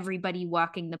sure if everybody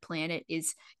walking the planet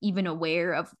is even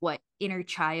aware of what inner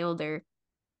child or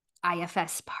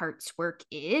IFS parts work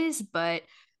is, but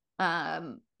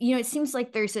it seems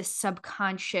like there's a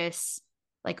subconscious,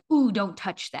 like, ooh, don't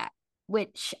touch that,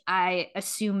 which I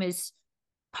assume is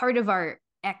part of our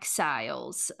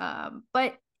exiles.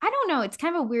 But I don't know, it's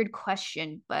kind of a weird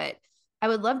question, but I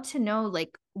would love to know,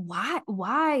 like,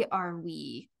 why are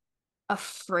we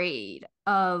afraid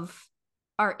of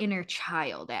our inner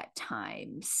child at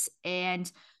times?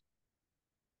 And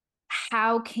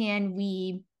how can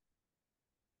we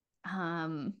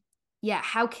um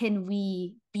how can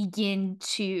we begin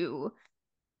to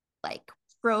like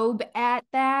probe at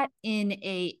that in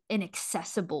an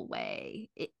accessible way?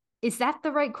 Is that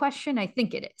the right question? I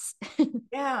think it is.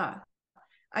 Yeah.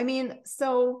 I mean,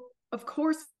 so of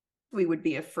course we would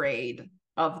be afraid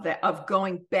of that, of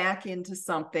going back into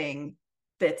something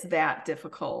that's that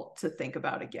difficult to think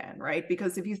about again, right?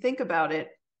 Because if you think about it,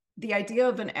 the idea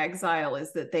of an exile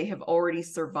is that they have already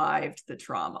survived the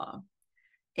trauma.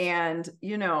 And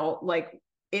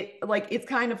it's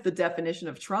kind of the definition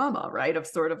of trauma, right? Of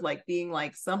sort of like being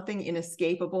like something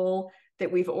inescapable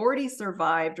that we've already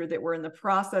survived, or that we're in the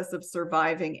process of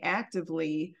surviving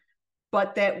actively,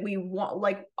 but that we want,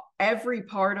 like, every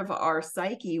part of our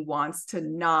psyche wants to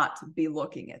not be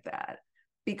looking at that,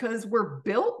 because we're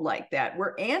built like that.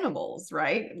 We're animals,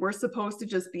 right? We're supposed to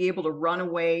just be able to run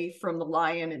away from the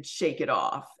lion and shake it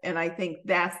off. And I think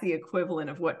that's the equivalent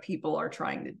of what people are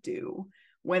trying to do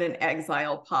when an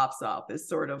exile pops up, is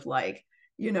sort of like,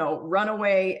 run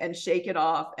away and shake it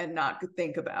off and not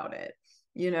think about it,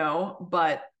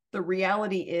 but the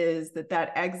reality is that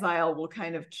that exile will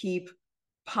kind of keep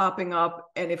popping up.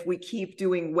 And if we keep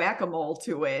doing whack-a-mole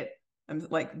to it, I'm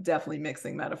like definitely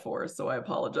mixing metaphors, so I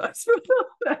apologize for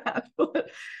that.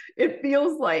 But it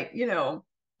feels like,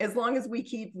 as long as we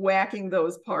keep whacking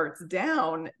those parts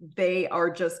down, they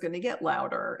are just going to get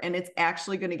louder, and it's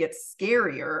actually going to get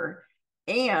scarier.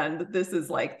 And this is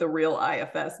like the real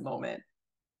IFS moment.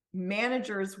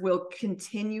 Managers will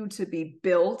continue to be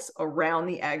built around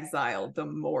the exile the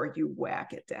more you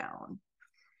whack it down.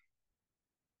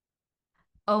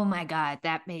 Oh my God,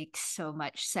 that makes so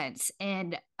much sense.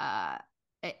 And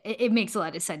it makes a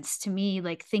lot of sense to me,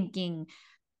 like thinking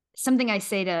something I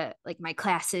say to like my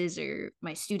classes or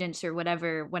my students or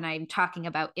whatever when I'm talking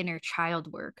about inner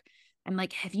child work. I'm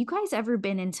like, have you guys ever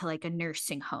been into like a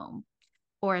nursing home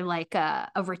or like a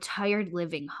retired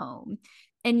living home?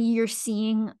 And you're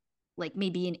seeing like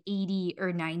maybe an 80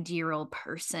 or 90-year-old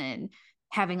person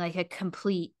having like a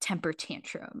complete temper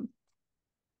tantrum,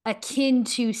 akin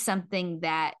to something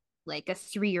that like a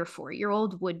 3 or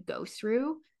 4-year-old would go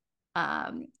through.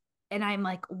 Um, and I'm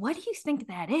like, what do you think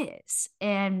that is?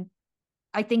 And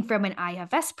I think from an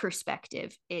IFS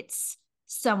perspective, it's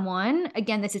someone,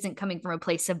 again, this isn't coming from a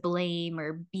place of blame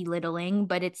or belittling,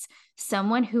 but it's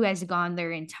someone who has gone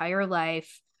their entire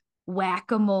life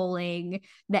whack a moling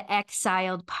the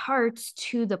exiled parts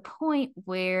to the point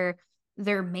where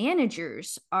their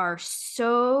managers are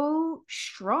so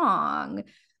strong,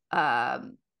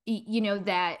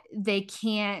 that they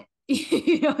can't,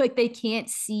 like they can't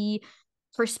see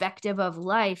perspective of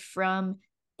life from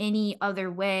any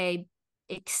other way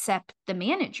except the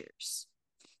managers.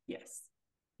 Yes.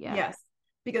 Yeah. Yes.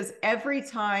 Because every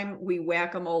time we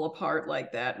whack a mole apart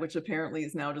like that, which apparently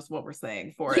is now just what we're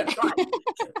saying for it, Yeah. but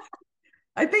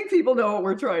I think people know what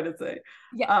we're trying to say.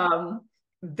 Yeah. Um,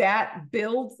 that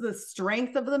builds the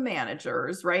strength of the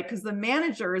managers, right? Because the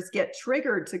managers get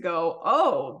triggered to go,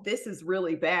 oh, this is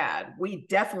really bad. We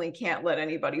definitely can't let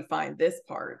anybody find this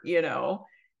part.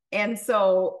 And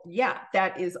so, yeah,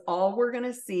 that is all we're going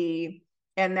to see.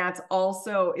 And that's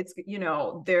also,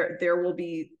 there will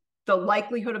be the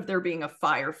likelihood of there being a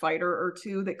firefighter or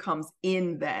two that comes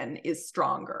in then is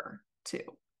stronger too,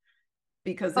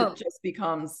 because it Oh, just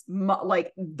becomes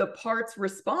like the parts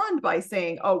respond by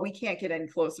saying, oh, we can't get any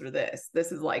closer to this.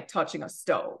 This is like touching a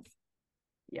stove.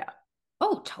 Yeah.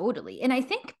 oh, totally. And I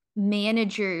think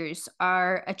managers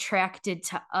are attracted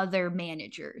to other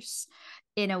managers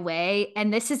in a way.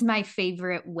 And this is my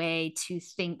favorite way to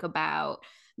think about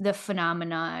the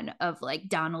phenomenon of like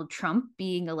Donald Trump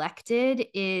being elected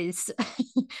is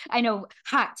I know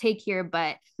hot take here,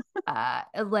 but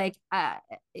like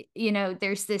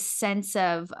there's this sense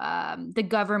of the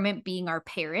government being our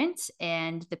parent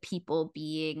and the people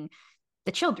being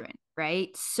the children, right?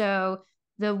 So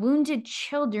the wounded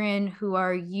children who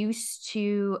are used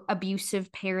to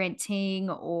abusive parenting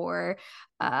or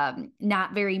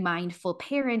not very mindful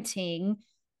parenting,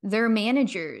 their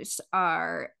managers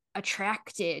are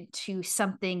attracted to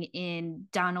something in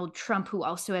Donald Trump, who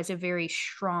also has a very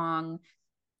strong,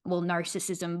 well,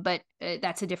 narcissism, but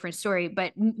that's a different story.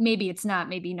 But maybe it's not.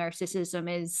 Maybe narcissism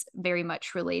is very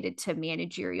much related to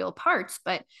managerial parts,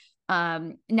 but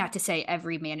not to say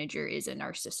every manager is a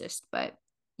narcissist, but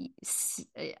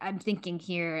I'm thinking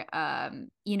here,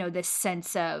 this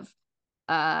sense of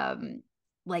um,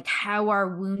 like how our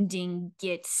wounding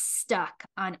gets stuck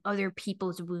on other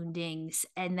people's woundings,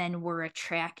 and then we're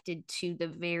attracted to the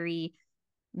very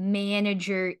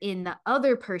manager in the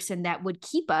other person that would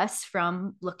keep us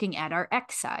from looking at our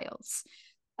exiles.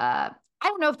 I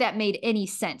don't know if that made any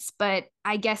sense, but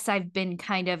I guess I've been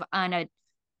kind of on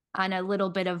a little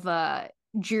bit of a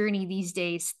journey these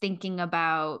days thinking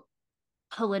about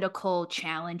political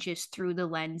challenges through the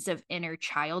lens of inner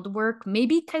child work,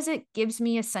 maybe because it gives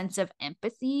me a sense of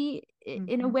empathy in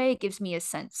a Mm-hmm. way. It gives me a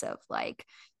sense of like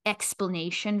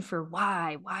explanation for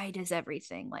why does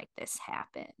everything like this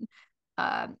happen.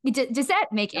 Does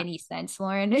that make Yeah. any sense,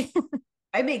 Lauren?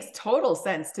 It makes total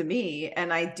sense to me.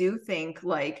 And I do think,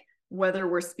 like, whether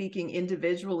we're speaking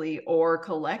individually or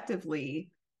collectively,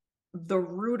 the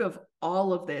root of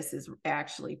all of this is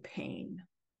actually pain.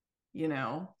 you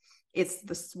know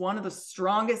it's one of the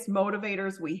strongest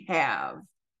motivators we have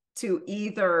to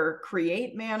either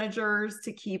create managers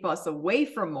to keep us away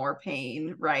from more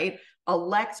pain, right?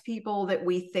 Elect people that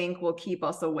we think will keep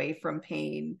us away from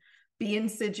pain, be in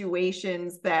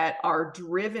situations that are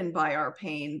driven by our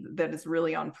pain that is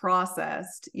really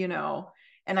unprocessed.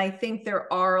 And I think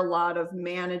there are a lot of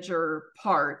manager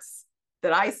parts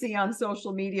that I see on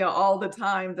social media all the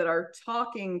time that are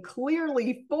talking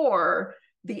clearly for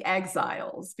the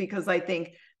exiles, because I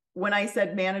think when I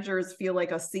said managers feel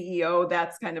like a CEO,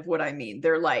 that's kind of what I mean.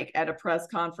 They're like at a press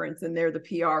conference and they're the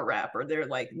PR rep, or they're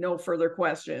like, no further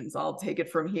questions, I'll take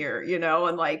it from here,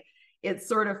 and like it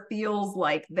sort of feels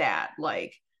like that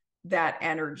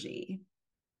energy.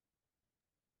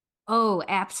 Oh,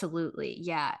 absolutely.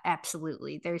 Yeah,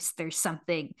 absolutely. There's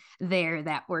something there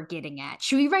that we're getting at.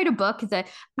 Should we write a book, the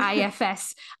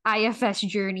IFS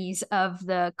journeys of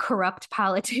the corrupt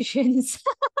politicians?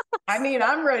 I mean,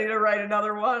 I'm ready to write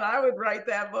another one. I would write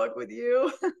that book with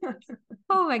you.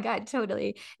 Oh my God,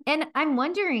 totally. And I'm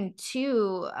wondering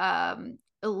too,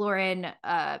 Lauren,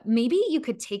 maybe you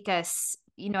could take us,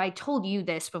 I told you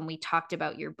this when we talked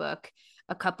about your book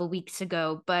a couple weeks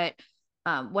ago, but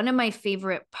one of my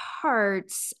favorite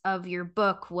parts of your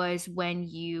book was when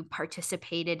you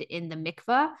participated in the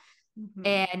mikvah Mm-hmm.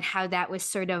 and how that was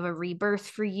sort of a rebirth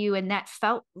for you. And that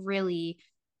felt really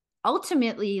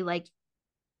ultimately like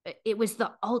it was the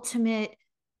ultimate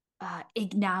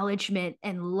acknowledgement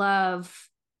and love.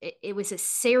 It was a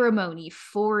ceremony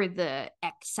for the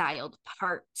exiled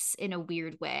parts in a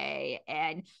weird way,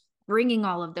 and bringing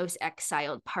all of those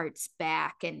exiled parts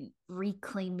back and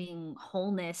reclaiming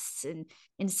wholeness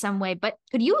in some way. But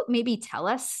could you maybe tell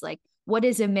us, like, what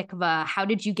is a mikvah? How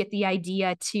did you get the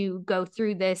idea to go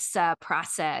through this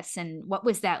process? And what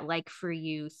was that like for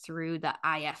you through the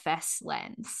IFS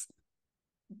lens?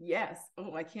 Yes.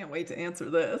 Oh, I can't wait to answer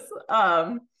this.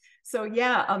 So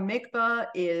yeah, a mikvah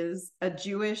is a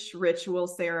Jewish ritual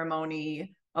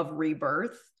ceremony of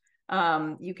rebirth.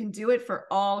 You can do it for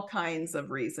all kinds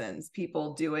of reasons.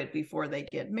 People do it before they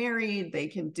get married. They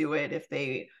can do it if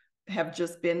they have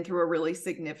just been through a really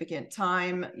significant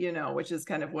time, you know, which is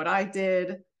kind of what I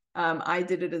did. I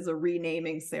did it as a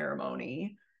renaming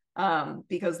ceremony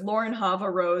because Lauren Hava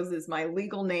Rose is my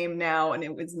legal name now, and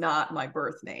it was not my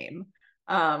birth name.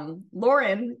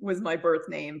 Lauren was my birth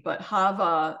name, but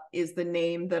Hava is the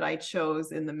name that I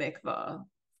chose in the mikvah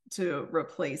to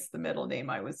replace the middle name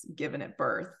I was given at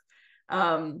birth.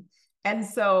 And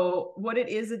so what it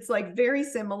is, it's like very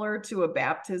similar to a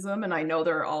baptism. And I know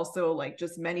there are also like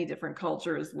just many different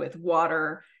cultures with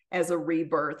water as a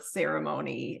rebirth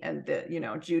ceremony. And that, you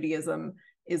know, Judaism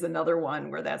is another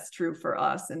one where that's true for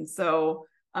us. And so,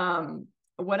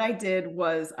 what I did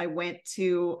was I went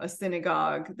to a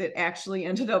synagogue that actually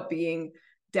ended up being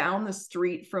down the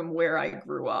street from where I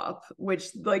grew up, which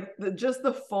like just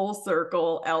the full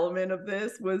circle element of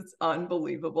this was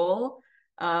unbelievable.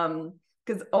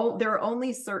 Because there are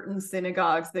only certain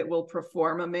synagogues that will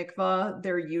perform a mikvah.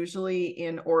 They're usually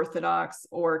in Orthodox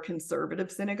or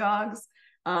conservative synagogues.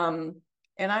 And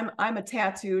I'm a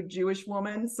tattooed Jewish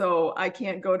woman, so I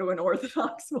can't go to an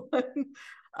Orthodox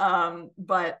one.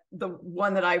 But the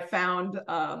one that I found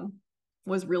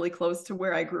was really close to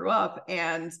where I grew up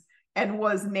and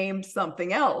was named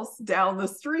something else down the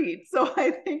street. So I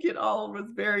think it all was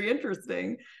very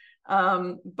interesting.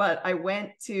 But I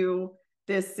went to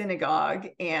this synagogue,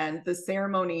 and the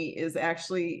ceremony is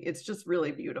actually, it's just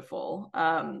really beautiful.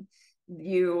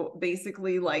 You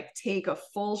basically like take a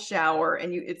full shower,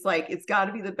 and it's like, it's got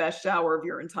to be the best shower of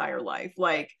your entire life.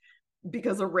 Like,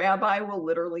 because a rabbi will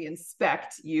literally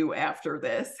inspect you after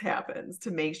this happens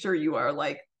to make sure you are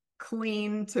like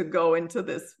clean to go into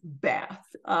this bath.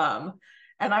 And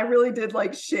I really did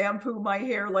like shampoo my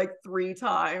hair like 3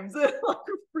 times and like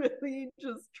really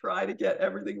just try to get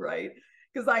everything right.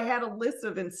 Because I had a list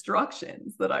of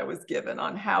instructions that I was given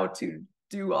on how to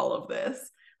do all of this.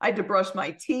 I had to brush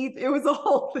my teeth. It was a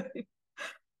whole thing.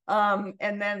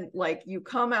 And then like you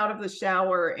come out of the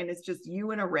shower and it's just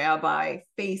you and a rabbi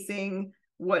facing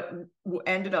what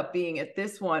ended up being at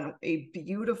this one, a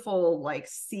beautiful like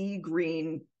sea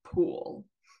green pool.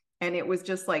 And it was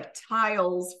just like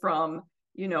tiles from,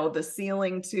 you know, the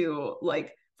ceiling to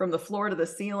like from the floor to the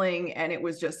ceiling. And it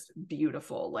was just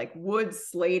beautiful, like wood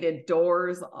slated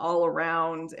doors all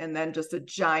around. And then just a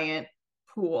giant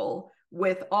pool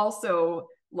with also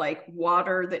like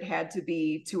water that had to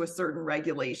be to a certain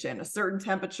regulation, a certain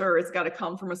temperature. It's got to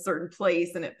come from a certain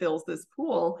place and it fills this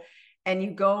pool. And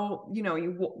you go, you know,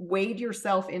 you wade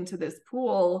yourself into this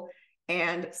pool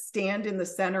and stand in the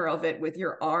center of it with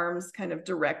your arms kind of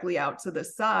directly out to the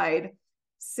side.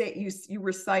 Say you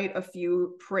recite a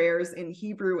few prayers in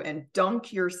Hebrew and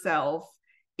dunk yourself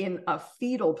in a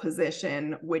fetal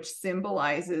position, which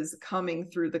symbolizes coming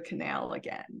through the canal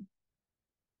again.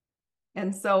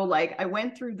 And so like I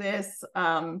went through this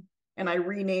and I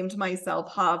renamed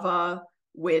myself Hava,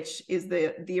 which is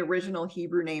the original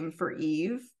Hebrew name for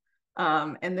Eve.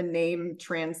 And the name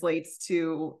translates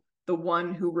to the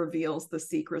one who reveals the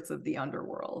secrets of the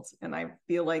underworld. And I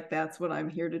feel like that's what I'm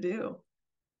here to do.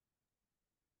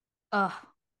 Oh,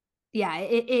 yeah,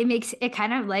 it makes it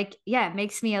kind of like, yeah, it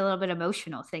makes me a little bit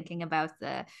emotional thinking about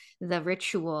the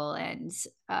ritual and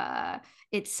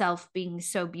itself being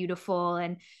so beautiful.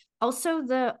 And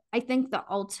also I think the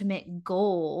ultimate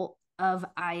goal of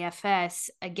IFS,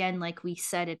 again, like we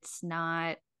said, it's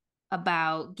not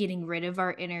about getting rid of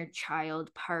our inner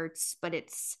child parts, but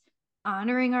it's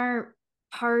honoring our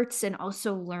parts and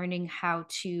also learning how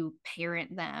to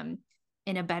parent them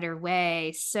in a better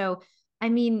way. So I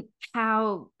mean,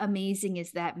 how amazing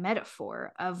is that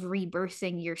metaphor of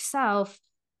rebirthing yourself,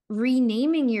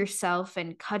 renaming yourself,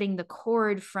 and cutting the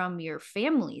cord from your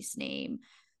family's name,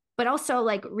 but also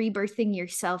like rebirthing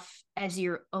yourself as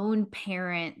your own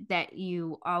parent that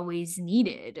you always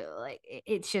needed. Like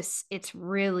it's just, it's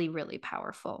really, really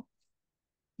powerful.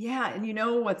 Yeah. And you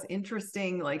know what's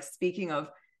interesting, like speaking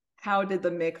of how did the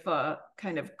mikvah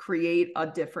kind of create a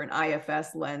different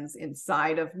IFS lens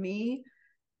inside of me?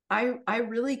 I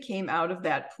really came out of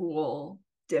that pool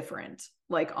different,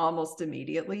 like almost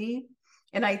immediately.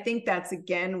 And I think that's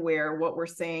again where what we're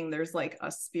saying, there's like a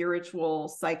spiritual,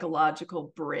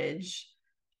 psychological bridge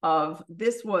of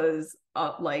this was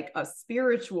like a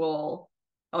spiritual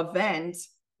event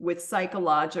with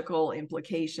psychological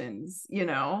implications, you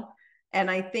know? And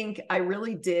I think it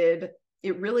really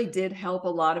did help a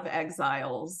lot of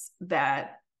exiles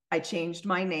that I changed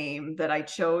my name, that I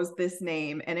chose this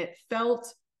name, and it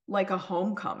felt like a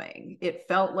homecoming. It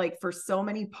felt like for so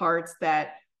many parts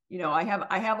that I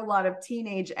have a lot of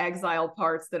teenage exile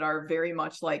parts that are very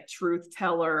much like truth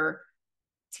teller,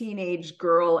 teenage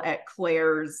girl at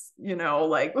Claire's,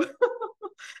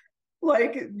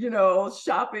 like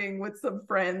shopping with some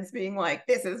friends being like,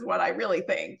 this is what I really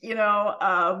think, and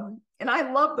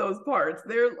I love those parts.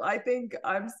 I think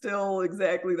I'm still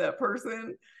exactly that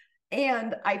person.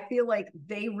 And I feel like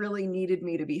they really needed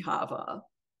me to be Chava,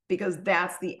 because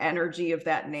that's the energy of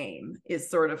that name, is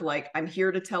sort of like, I'm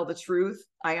here to tell the truth.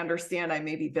 I understand I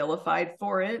may be vilified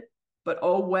for it, but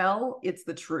oh well, it's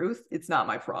the truth. It's not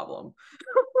my problem.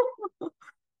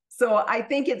 So I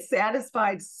think it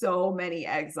satisfied so many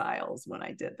exiles when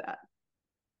I did that.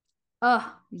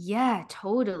 Oh, yeah,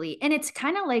 totally. And it's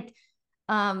kind of like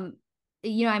um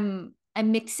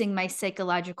I'm mixing my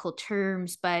psychological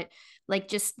terms, but like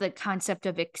just the concept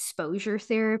of exposure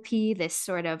therapy, this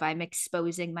sort of I'm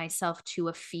exposing myself to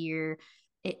a fear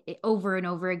over and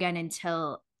over again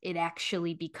until it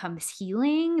actually becomes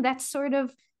healing. That's sort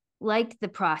of like the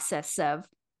process of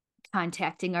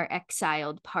contacting our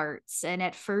exiled parts. And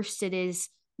at first, it is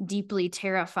deeply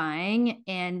terrifying.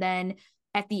 And then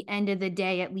at the end of the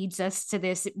day, it leads us to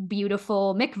this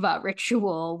beautiful mikvah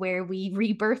ritual where we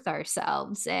rebirth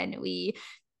ourselves and we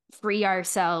free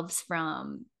ourselves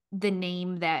from the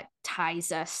name that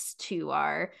ties us to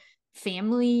our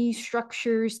family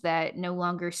structures that no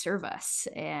longer serve us.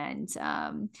 And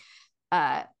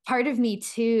part of me,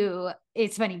 too,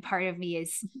 it's funny, part of me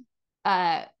is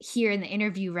here in the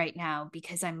interview right now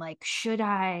because I'm like, should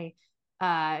I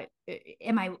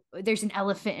am I there's an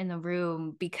elephant in the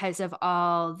room because of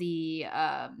all the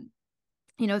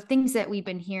things that we've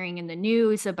been hearing in the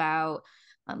news about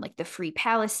like the Free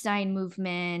Palestine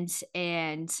movement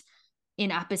and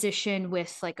in opposition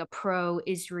with like a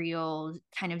pro-Israel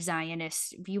kind of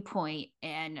Zionist viewpoint.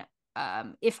 And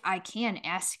if I can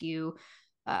ask you,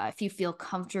 if you feel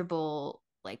comfortable,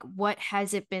 like what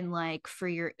has it been like for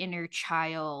your inner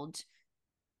child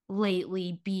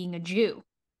lately being a Jew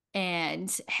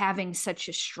and having such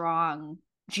a strong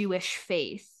Jewish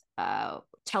faith?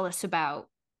 Tell us about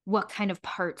what kind of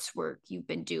parts work you've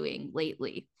been doing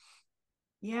lately.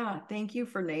 Yeah, thank you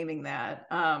for naming that.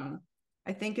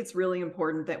 I think it's really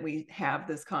important that we have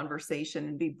this conversation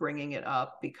and be bringing it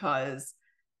up because,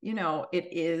 it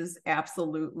is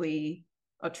absolutely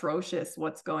atrocious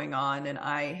what's going on. And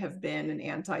I have been an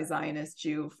anti-Zionist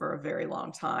Jew for a very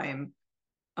long time,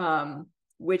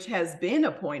 which has been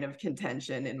a point of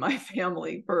contention in my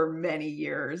family for many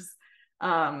years.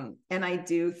 And I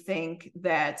do think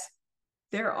that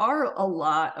there are a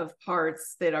lot of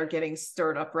parts that are getting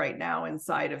stirred up right now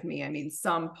inside of me. I mean,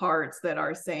 some parts that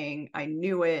are saying, I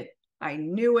knew it. I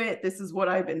knew it. This is what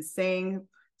I've been saying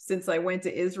since I went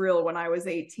to Israel when I was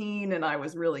 18, and I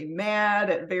was really mad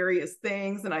at various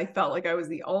things. And I felt like I was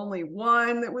the only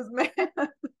one that was mad.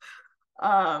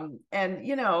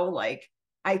 And, like,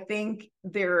 I think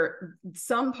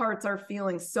some parts are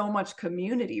feeling so much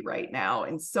community right now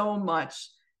and so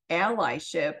much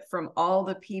allyship from all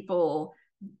the people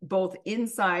both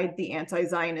inside the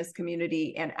anti-Zionist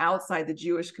community and outside the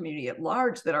Jewish community at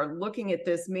large that are looking at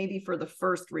this maybe for the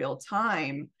first real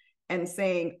time and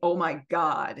saying, oh my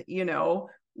God,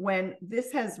 when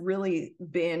this has really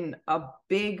been a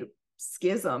big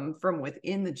schism from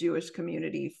within the Jewish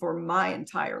community for my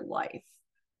entire life.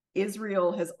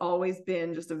 Israel has always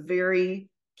been just a very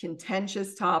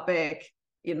contentious topic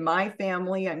in my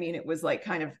family. I mean, it was like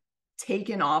kind of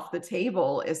taken off the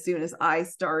table as soon as I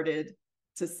started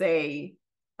to say,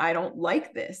 I don't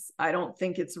like this. I don't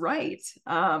think it's right.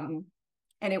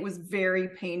 And it was very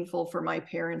painful for my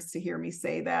parents to hear me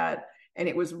say that. And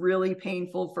it was really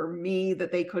painful for me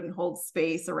that they couldn't hold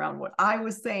space around what I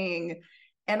was saying.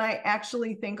 And I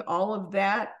actually think all of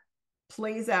that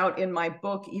plays out in my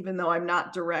book, even though I'm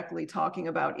not directly talking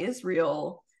about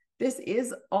Israel. This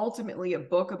is ultimately a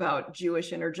book about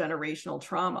Jewish intergenerational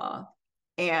trauma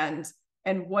and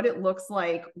what it looks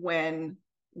like when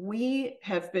we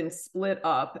have been split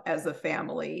up as a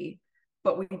family,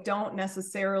 but we don't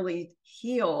necessarily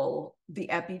heal the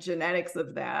epigenetics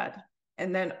of that.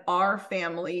 And then our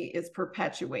family is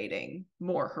perpetuating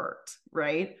more hurt,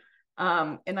 right?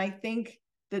 And I think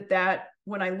that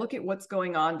when I look at what's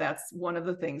going on, that's one of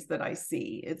the things that I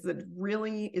see. It's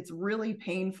really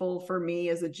painful for me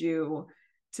as a Jew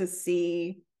to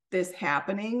see this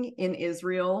happening in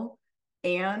Israel.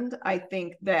 And I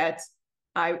think that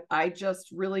I just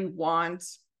really want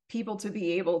people to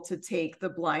be able to take the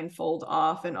blindfold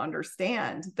off and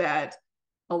understand that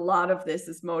a lot of this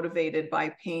is motivated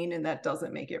by pain, and that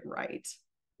doesn't make it right.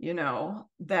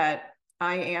 That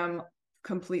I am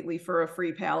completely for a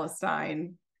free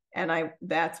Palestine. And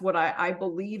that's what I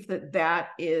believe that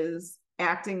is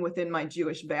acting within my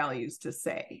Jewish values to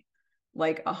say.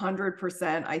 Like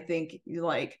 100%, I think,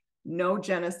 like, no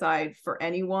genocide for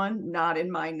anyone, not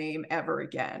in my name ever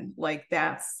again. Like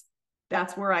that's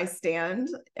where I stand.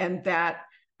 And that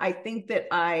I think that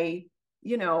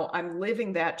I'm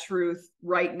living that truth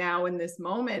right now in this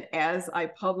moment as I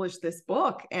publish this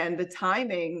book. And the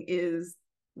timing is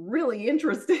really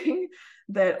interesting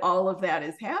that all of that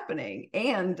is happening.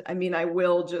 And I mean, I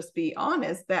will just be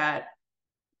honest that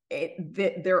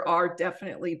there are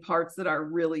definitely parts that are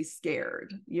really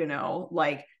scared,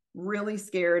 like really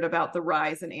scared about the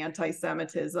rise in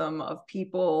anti-Semitism, of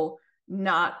people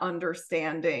not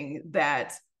understanding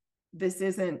that this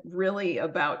isn't really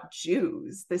about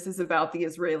Jews. This is about the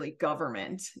Israeli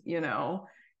government,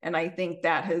 And I think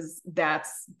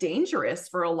that's dangerous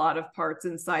for a lot of parts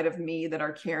inside of me that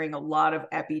are carrying a lot of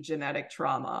epigenetic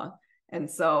trauma. And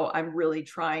so I'm really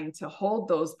trying to hold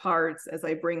those parts as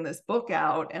I bring this book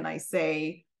out, and I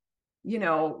say,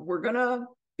 we're going to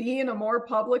be in a more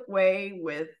public way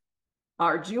with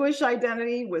our Jewish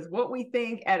identity, with what we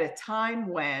think, at a time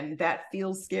when that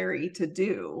feels scary to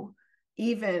do,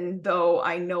 even though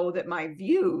I know that my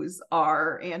views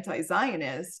are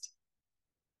anti-Zionist.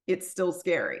 It's still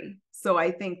scary. So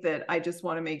I think that I just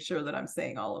want to make sure that I'm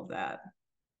saying all of that.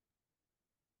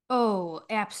 Oh,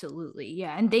 absolutely.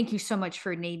 Yeah. And thank you so much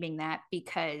for naming that,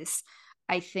 because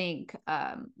I think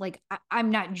I'm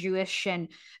not Jewish, and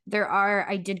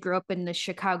I did grow up in the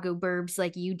Chicago burbs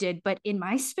like you did, but in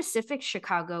my specific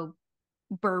Chicago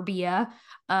burbia,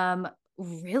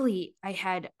 really I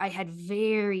had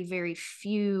very, very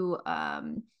few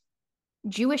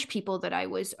Jewish people that I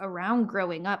was around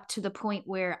growing up, to the point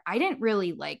where I didn't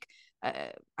really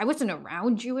I wasn't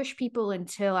around Jewish people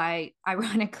until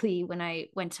ironically, when I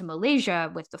went to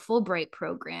Malaysia with the Fulbright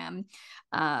program.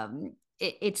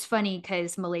 It's funny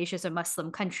because Malaysia is a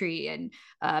Muslim country, and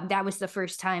that was the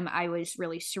first time I was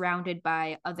really surrounded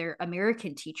by other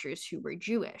American teachers who were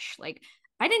Jewish. Like,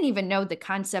 I didn't even know the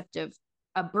concept of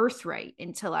a birthright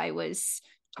until I was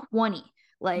 20.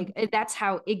 Like, that's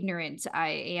how ignorant I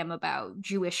am about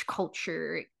Jewish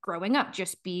culture growing up,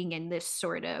 just being in this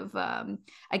sort of,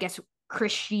 I guess,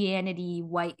 Christianity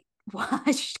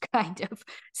whitewashed kind of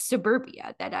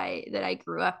suburbia that I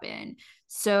grew up in.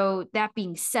 So that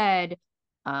being said,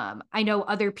 I know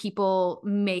other people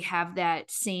may have that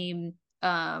same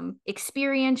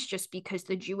experience, just because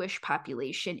the Jewish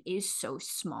population is so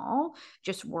small,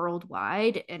 just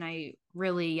worldwide. And I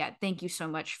really, yeah, thank you so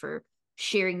much for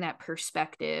sharing that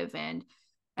perspective. And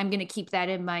I'm going to keep that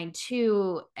in mind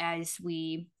too, as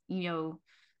we,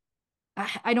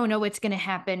 I don't know what's going to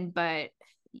happen, but,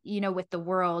 with the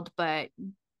world, but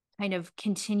kind of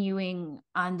continuing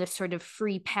on the sort of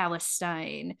free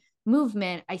Palestine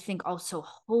movement, I think also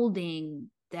holding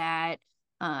that,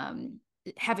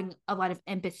 having a lot of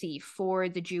empathy for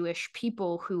the Jewish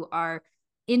people who are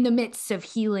in the midst of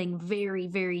healing very,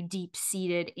 very deep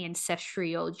seated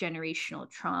ancestral generational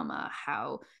trauma,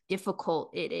 how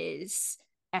difficult it is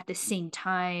at the same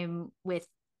time with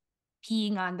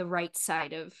being on the right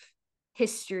side of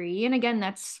history. And again,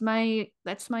 that's my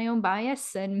own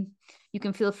bias, and you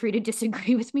can feel free to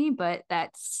disagree with me, but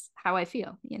that's how I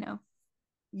feel.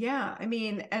 Yeah, I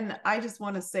mean, and I just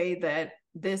want to say that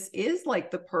this is like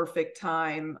the perfect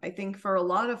time, I think, for a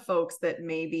lot of folks that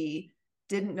maybe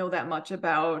didn't know that much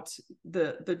about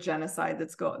the genocide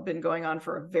that's been going on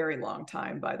for a very long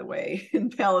time, by the way, in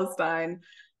Palestine,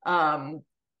 and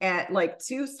like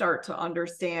to start to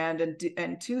understand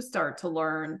and to start to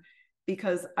learn,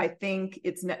 because I think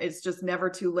it's just never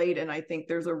too late. And I think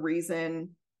there's a reason.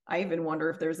 I even wonder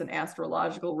if there's an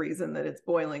astrological reason that it's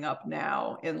boiling up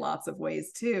now in lots of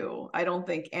ways too. I don't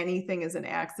think anything is an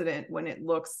accident when it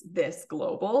looks this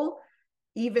global,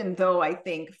 even though I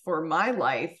think for my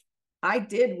life, I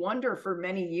did wonder for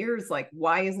many years, like,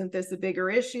 why isn't this a bigger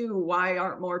issue? Why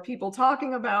aren't more people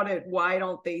talking about it? Why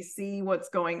don't they see what's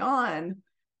going on?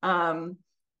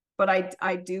 But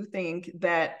I do think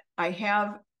that I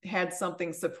have had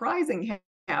something surprising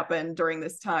happen during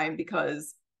this time,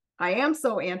 because I am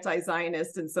so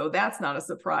anti-Zionist, and so that's not a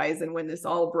surprise. And when this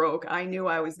all broke, I knew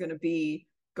I was going to be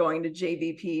going to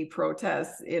JVP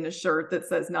protests in a shirt that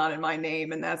says "not in my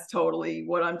name," and that's totally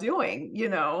what I'm doing,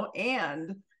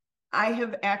 And I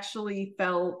have actually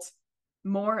felt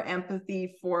more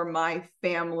empathy for my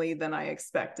family than I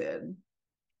expected.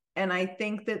 And I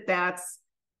think that that's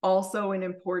also an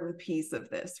important piece of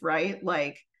this, right?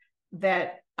 Like,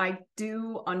 that I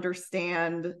do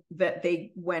understand that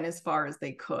they went as far as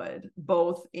they could,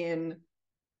 both in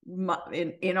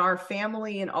our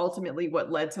family, and ultimately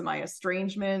what led to my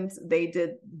estrangement. They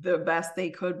did the best they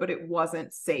could, but it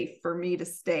wasn't safe for me to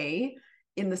stay.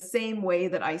 in the same way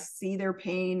that I see their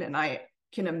pain and I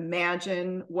can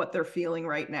imagine what they're feeling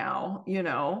right now,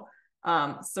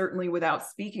 certainly without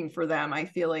speaking for them, I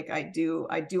feel like I do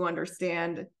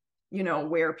understand,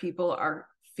 where people are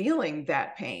feeling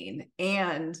that pain,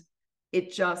 and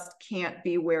it just can't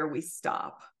be where we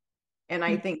stop. And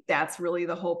I think that's really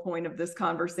the whole point of this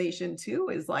conversation too,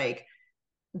 is like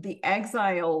the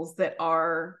exiles that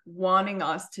are wanting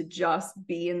us to just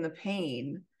be in the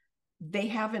pain, they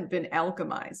haven't been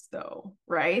alchemized though,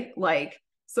 right? Like,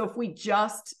 so if we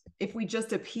just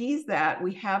appease that,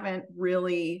 we haven't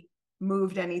really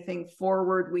moved anything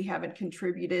forward. We haven't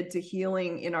contributed to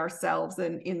healing in ourselves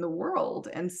and in the world.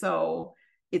 And so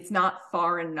it's not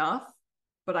far enough,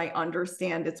 but I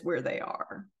understand it's where they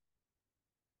are.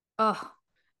 Oh,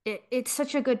 it's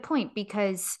such a good point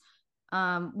because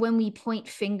when we point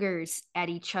fingers at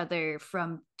each other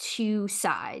from two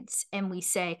sides and we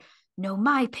say, no,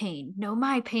 my pain, no,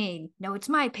 my pain, no, it's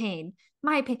my pain,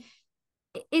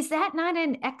 is that not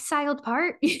an exiled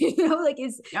part? Like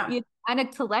Yeah, on a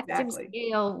collective exactly.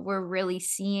 scale, we're really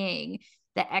seeing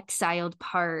the exiled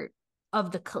part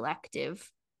of the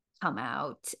collective come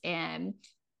out. And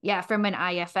yeah, from an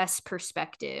IFS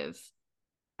perspective,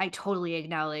 I totally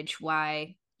acknowledge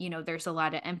why, there's a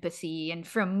lot of empathy. And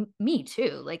from me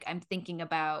too, like I'm thinking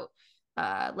about,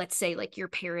 let's say, like your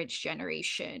parents'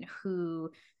 generation, who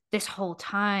this whole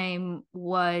time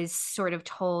was sort of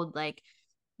told, like,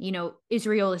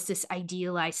 Israel is this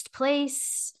idealized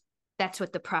place. That's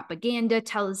what the propaganda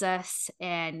tells us.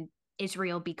 And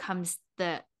Israel becomes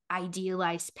the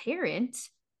idealized parent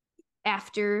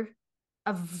after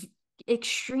a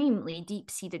extremely deep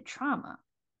seated trauma.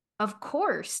 Of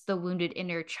course, the wounded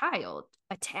inner child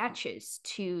attaches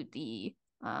to the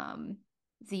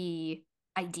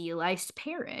idealized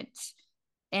parent.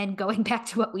 And going back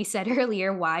to what we said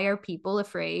earlier, why are people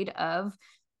afraid of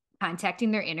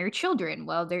contacting their inner children?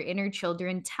 Well, their inner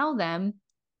children tell them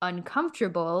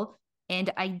uncomfortable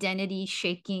and identity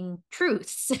shaking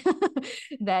truths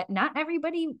that not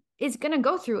everybody is going to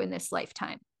go through in this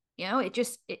lifetime.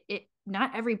 It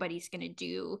not everybody's going to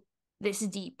do this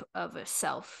deep of a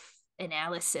self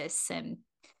analysis. And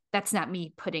that's not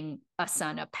me putting us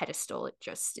on a pedestal. It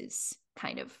just is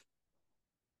kind of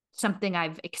something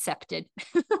I've accepted.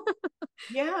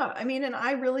 Yeah, I mean, and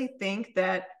I really think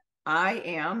that I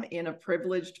am in a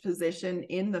privileged position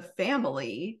in the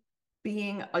family,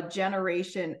 being a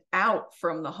generation out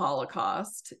from the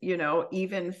Holocaust,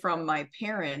 even from my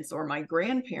parents or my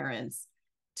grandparents,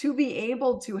 to be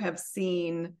able to have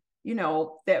seen,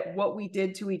 that what we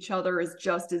did to each other is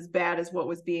just as bad as what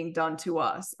was being done to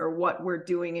us, or what we're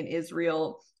doing in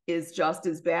Israel is just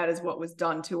as bad as what was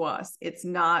done to us. It's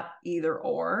not either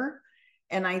or.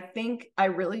 And I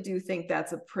really do think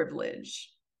that's a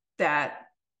privilege that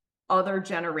other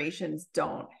generations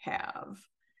don't have.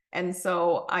 And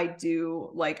so I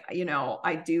do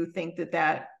think that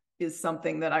that is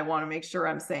something that I want to make sure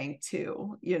I'm saying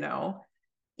too,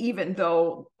 even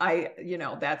though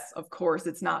that's, of course,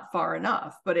 it's not far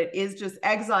enough, but it is just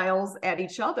exiles at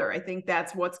each other. I think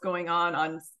that's what's going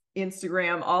on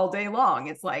Instagram all day long.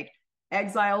 It's like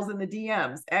exiles in the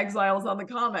DMs, exiles on the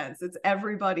comments. It's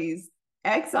everybody's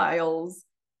exiles.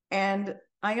 And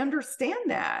I understand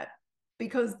that,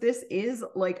 because this is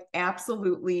like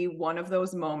absolutely one of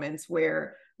those moments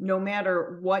where no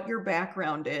matter what your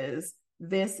background is,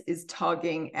 this is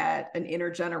tugging at an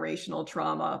intergenerational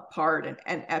trauma part and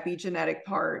an epigenetic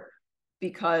part,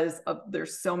 because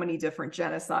there's so many different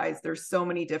genocides. There's so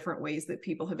many different ways that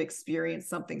people have experienced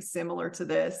something similar to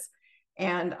this.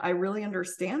 And I really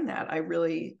understand that.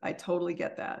 I totally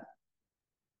get that.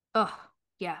 Oh,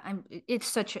 yeah, it's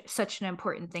such an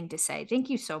important thing to say. Thank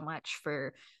you so much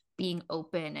for being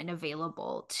open and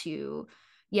available to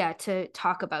yeah, to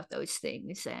talk about those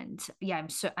things. And yeah,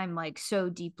 I'm like so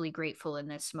deeply grateful in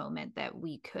this moment that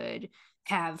we could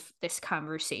have this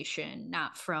conversation,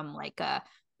 not from like a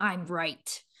I'm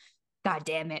right, god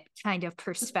damn it kind of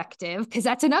perspective, because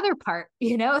that's another part,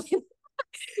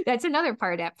 that's another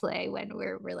part at play when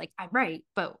we're like I'm right.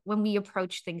 But when we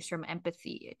approach things from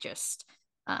empathy, it just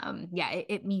yeah,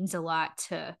 it means a lot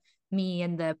to me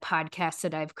and the podcasts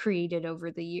that I've created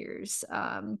over the years.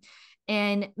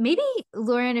 And maybe,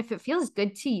 Lauren, if it feels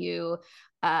good to you,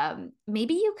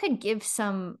 maybe you could give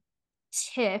some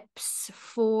tips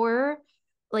for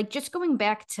like just going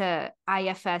back to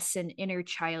IFS and inner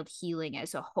child healing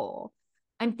as a whole.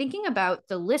 I'm thinking about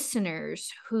the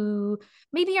listeners who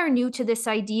maybe are new to this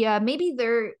idea. Maybe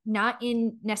they're not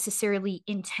in necessarily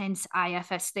intense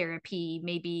IFS therapy.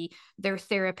 Maybe their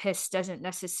therapist doesn't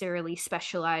necessarily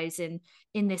specialize in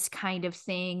this kind of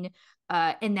thing,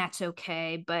 and that's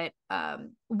okay. But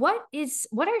what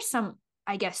are some,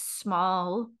 I guess,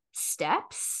 small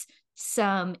steps,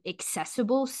 some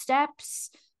accessible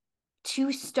steps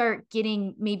to start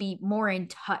getting maybe more in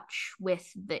touch with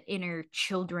the inner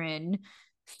children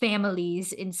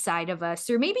families inside of us,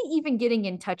 or maybe even getting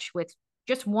in touch with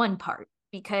just one part,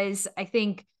 because I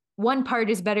think one part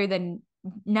is better than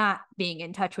not being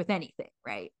in touch with anything,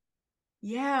 right?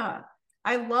 Yeah,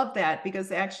 I love that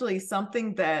because actually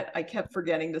something that I kept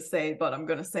forgetting to say, but I'm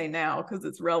going to say now because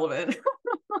it's relevant,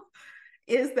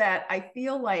 is that I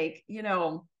feel like,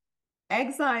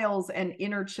 exiles and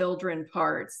inner children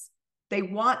parts, they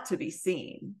want to be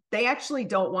seen. They actually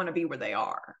don't want to be where they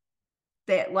are.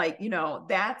 That, like,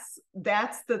 that's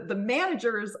the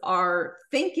managers are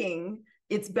thinking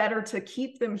it's better to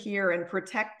keep them here and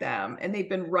protect them, and they've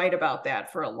been right about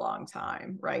that for a long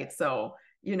time, right? So,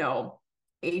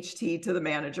 HT to the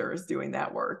managers doing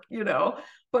that work,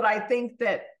 but I think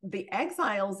that the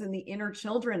exiles and the inner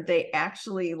children, they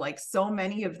actually, like, so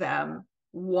many of them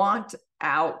want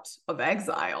out of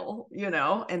exile,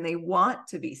 and they want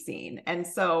to be seen. And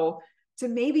so to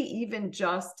maybe even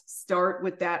just start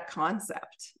with that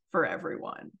concept for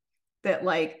everyone, that,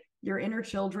 like, your inner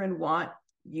children want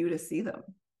you to see them.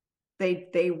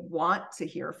 They want to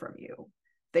hear from you.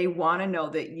 They want to know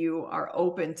that you are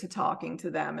open to talking to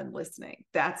them and listening.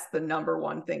 That's the number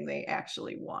one thing they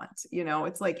actually want.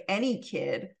 It's like any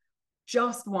kid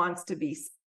just wants to be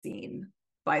seen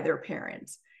by their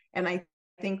parents. And I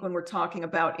think when we're talking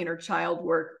about inner child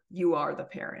work, you are the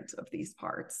parent of these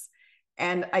parts.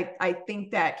 And I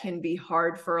think that can be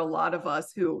hard for a lot of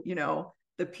us who,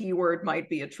 the P word might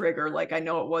be a trigger. Like, I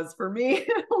know it was for me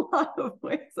in a lot of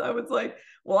ways. I was like,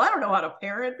 well, I don't know how to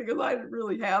parent because I didn't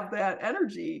really have that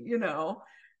energy.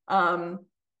 And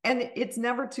it's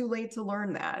never too late to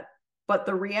learn that. But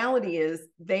the reality is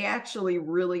they actually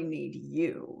really need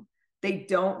you. They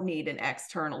don't need an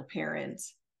external parent.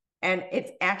 And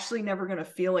it's actually never going to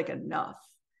feel like enough.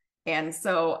 And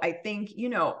so I think,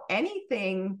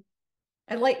 anything,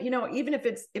 and, like, even if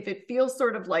it feels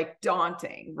sort of like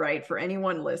daunting, right, for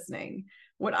anyone listening,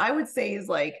 what I would say is,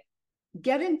 like,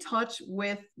 get in touch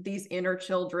with these inner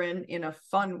children in a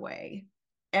fun way,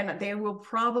 and they will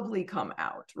probably come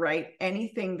out, right?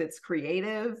 Anything that's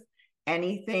creative,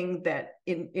 anything that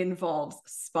involves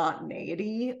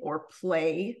spontaneity or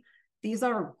play, these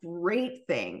are great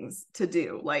things to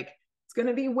do. Like, it's going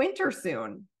to be winter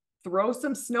soon, throw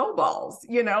some snowballs,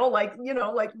 like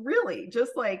really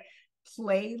just, like,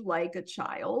 play like a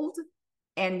child,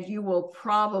 and you will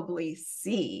probably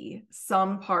see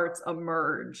some parts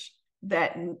emerge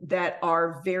that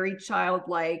are very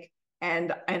childlike,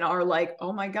 and are like,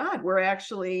 oh my God, we're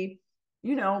actually,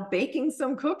 baking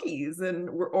some cookies, and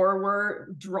we're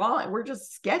drawing, we're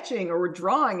just sketching, or we're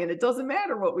drawing, and it doesn't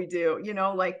matter what we do,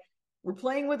 like, we're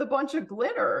playing with a bunch of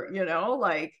glitter,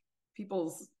 like,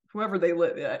 people's, whoever they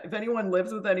live, if anyone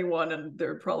lives with anyone, and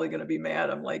they're probably going to be mad,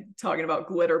 I'm, like, talking about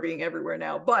glitter being everywhere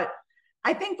now, but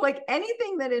I think, like,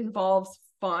 anything that involves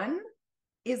fun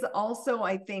is also,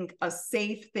 I think, a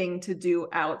safe thing to do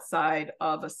outside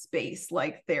of a space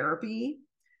like therapy,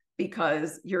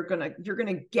 because you're going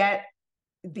to get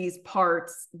these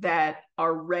parts that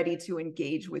are ready to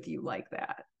engage with you like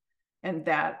that. And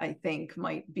that, I think,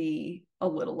 might be a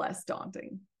little less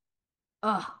daunting.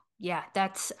 Oh, yeah,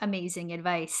 that's amazing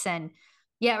advice. And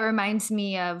yeah, it reminds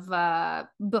me of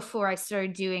before I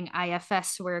started doing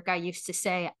IFS work, I used to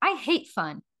say, I hate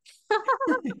fun.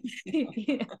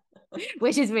 Yeah.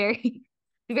 Which is very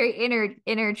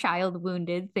inner child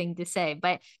wounded thing to say.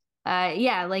 But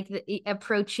yeah, like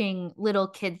approaching little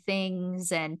kid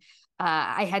things. And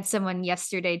I had someone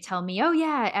yesterday tell me, oh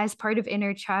yeah, as part of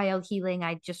inner child healing,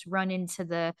 I just run into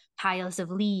the piles of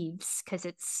leaves because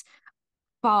it's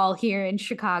fall here in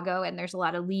Chicago and there's a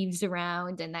lot of leaves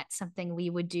around, and that's something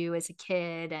we would do as a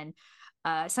kid. And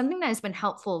something that has been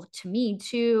helpful to me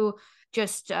too,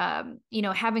 just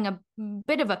having a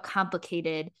bit of a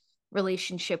complicated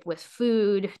relationship with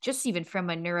food, just even from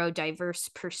a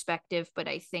neurodiverse perspective. But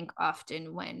I think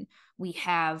often when we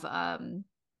have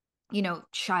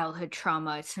childhood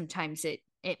trauma, sometimes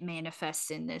it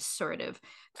manifests in this sort of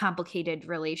complicated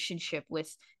relationship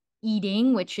with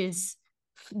eating, which is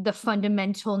the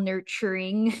fundamental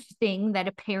nurturing thing that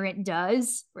a parent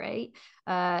does, right?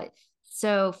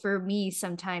 So for me,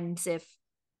 sometimes if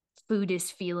food is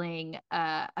feeling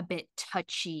a bit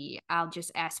touchy, I'll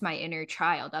just ask my inner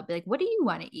child. I'll be like, "What do you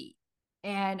want to eat?"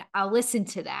 and I'll listen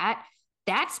to that.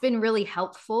 That's been really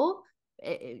helpful,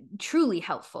 truly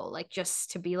helpful. Like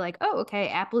just to be like, oh, okay,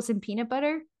 apples and peanut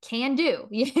butter can do,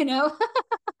 you know?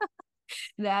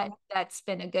 That's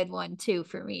been a good one too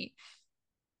for me.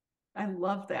 I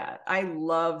love that. I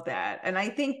love that. And I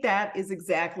think that is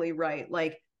exactly right.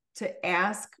 Like to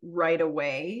ask right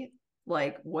away,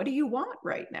 like, what do you want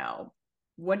right now?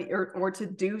 Or to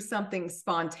do something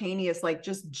spontaneous, like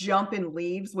just jump in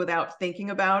leaves without thinking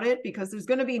about it, because there's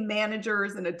going to be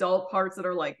managers and adult parts that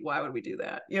are like, why would we do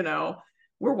that?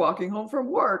 We're walking home from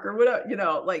work or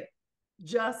whatever, like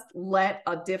just let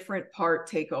a different part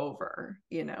take over.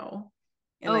 And I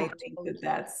Oh, think that totally.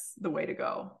 that's the way to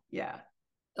go. Yeah.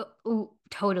 Oh,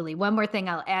 totally. One more thing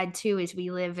I'll add too is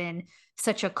we live in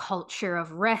such a culture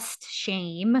of rest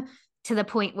shame to the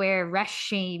point where rest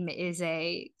shame is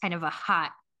a kind of a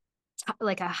hot,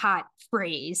 like a hot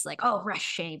phrase, like, oh, rest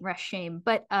shame.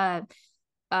 But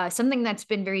something that's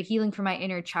been very healing for my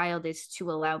inner child is to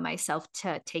allow myself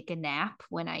to take a nap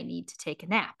when I need to take a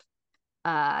nap,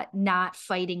 not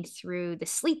fighting through the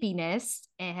sleepiness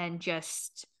and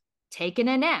just taking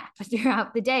a nap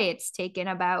throughout the day. It's taken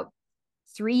about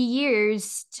 3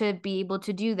 years to be able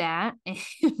to do that.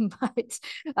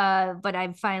 But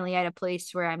I'm finally at a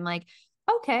place where I'm like,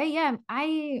 okay, yeah,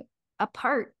 a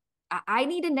part I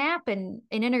need a nap, and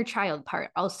an inner child part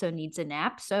also needs a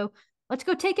nap. So let's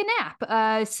go take a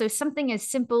nap. So something as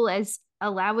simple as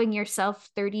allowing yourself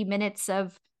 30 minutes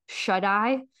of shut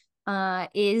eye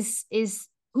is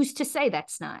who's to say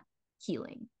that's not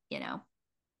healing, you know?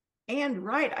 And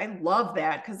right, I love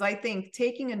that, because I think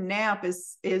taking a nap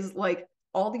is like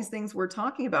all these things we're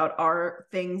talking about are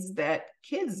things that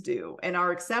kids do and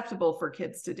are acceptable for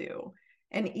kids to do.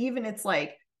 And even it's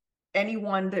like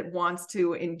anyone that wants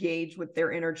to engage with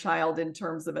their inner child in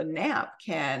terms of a nap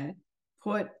can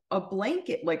put a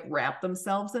blanket, like wrap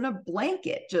themselves in a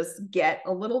blanket, just get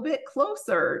a little bit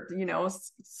closer,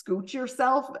 scoot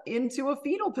yourself into a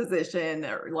fetal position,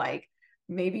 or like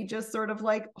maybe just sort of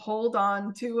like hold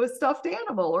on to a stuffed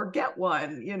animal or get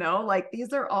one, like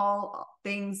these are all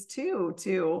things too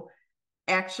to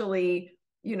actually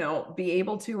be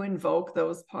able to invoke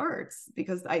those parts,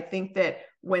 because I think that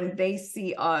when they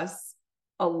see us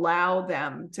allow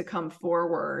them to come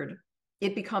forward,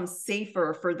 it becomes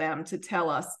safer for them to tell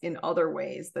us in other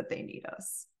ways that they need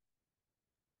us.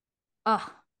 Oh,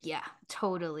 yeah,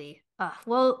 totally.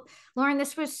 Well, Lauren,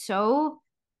 this was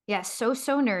yeah,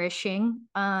 so nourishing.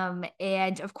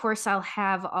 And of course, I'll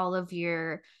have all of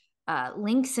your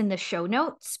links in the show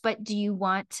notes. But do you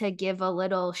want to give a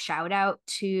little shout out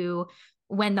to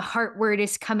when the heart word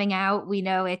is coming out? We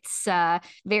know it's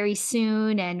very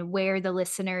soon, and where the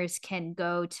listeners can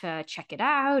go to check it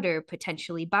out or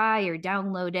potentially buy or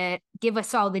download it. Give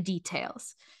us all the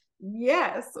details.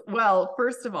 Yes. Well,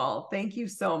 first of all, thank you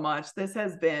so much. This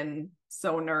has been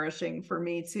so nourishing for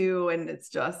me too. And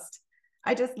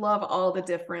I just love all the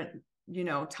different,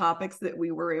 topics that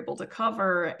we were able to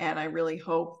cover. And I really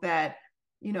hope that,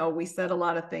 we said a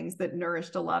lot of things that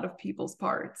nourished a lot of people's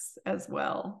parts as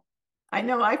well. I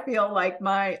know I feel like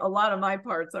a lot of my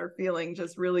parts are feeling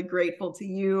just really grateful to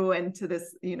you and to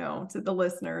this, to the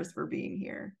listeners for being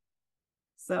here.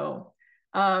 So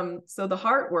The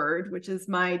Heart Word, which is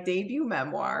my debut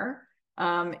memoir,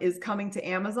 is coming to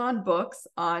Amazon Books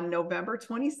on November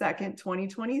 22nd,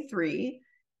 2023.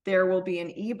 There will be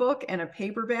an ebook and a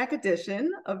paperback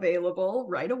edition available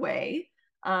right away.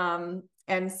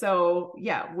 And so,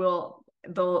 yeah,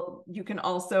 you can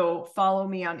also follow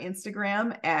me on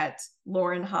Instagram at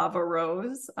Lauren Hava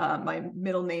Rose. My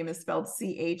middle name is spelled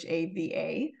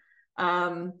Chava.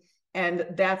 And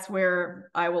that's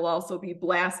where I will also be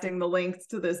blasting the links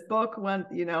to this book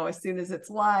as soon as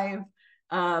it's live.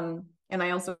 And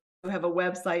I also have a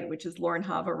website, which is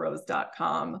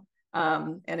laurenhavarose.com,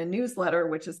 and a newsletter,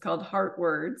 which is called Heart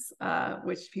Words,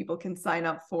 which people can sign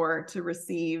up for to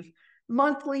receive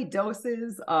monthly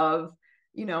doses of,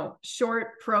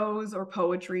 short prose or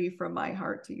poetry from my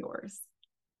heart to yours.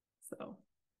 So.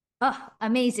 Oh,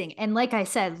 amazing. And like I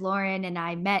said, Lauren and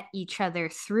I met each other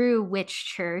through Witch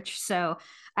Church. So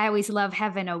I always love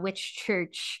having a Witch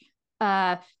Church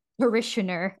uh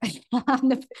parishioner on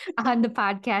the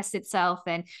podcast itself.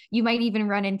 And you might even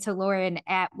run into Lauren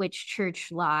at Witch Church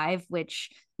Live,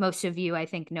 which most of you I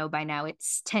think know by now.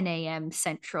 It's 10 a.m.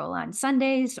 Central on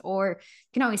Sundays, or you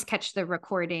can always catch the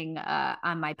recording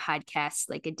on my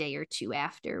podcast like a day or two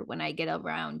after when I get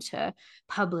around to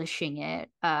publishing it.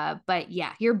 But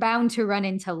yeah, you're bound to run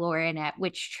into Lauren at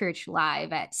Witch Church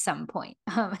Live at some point.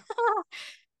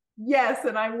 Yes,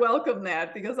 and I welcome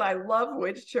that, because I love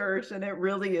Witch Church and it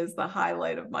really is the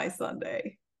highlight of my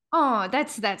Sunday. Oh,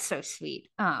 that's so sweet.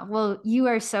 Well, you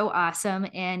are so awesome,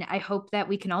 and I hope that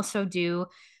we can also do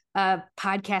a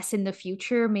podcast in the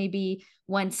future. Maybe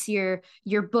once your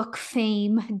book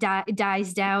fame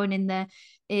dies down in the,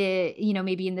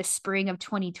 maybe in the spring of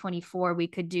 2024, we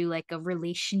could do like a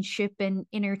relationship and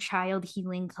inner child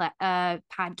healing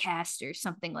podcast or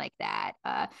something like that.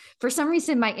 For some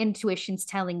reason, my intuition's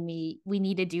telling me we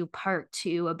need to do part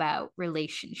two about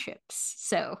relationships.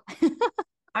 So.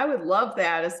 I would love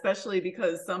that, especially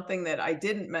because something that I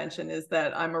didn't mention is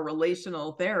that I'm a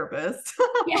relational therapist.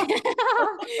 Yeah.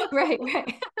 Right,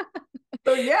 right.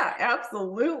 So yeah,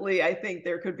 absolutely. I think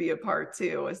there could be a part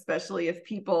two, especially if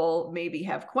people maybe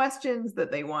have questions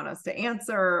that they want us to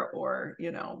answer or,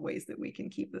 ways that we can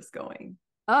keep this going.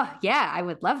 Oh, yeah, I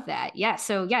would love that. Yeah.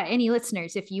 So, yeah, any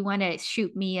listeners, if you want to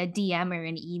shoot me a DM or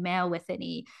an email with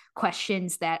any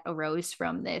questions that arose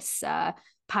from this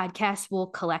podcast, we'll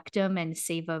collect them and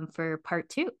save them for part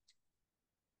two.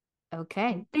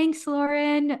 Okay. Thanks,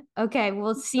 Lauren. Okay.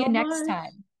 We'll see you So next much.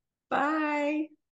 time. Bye.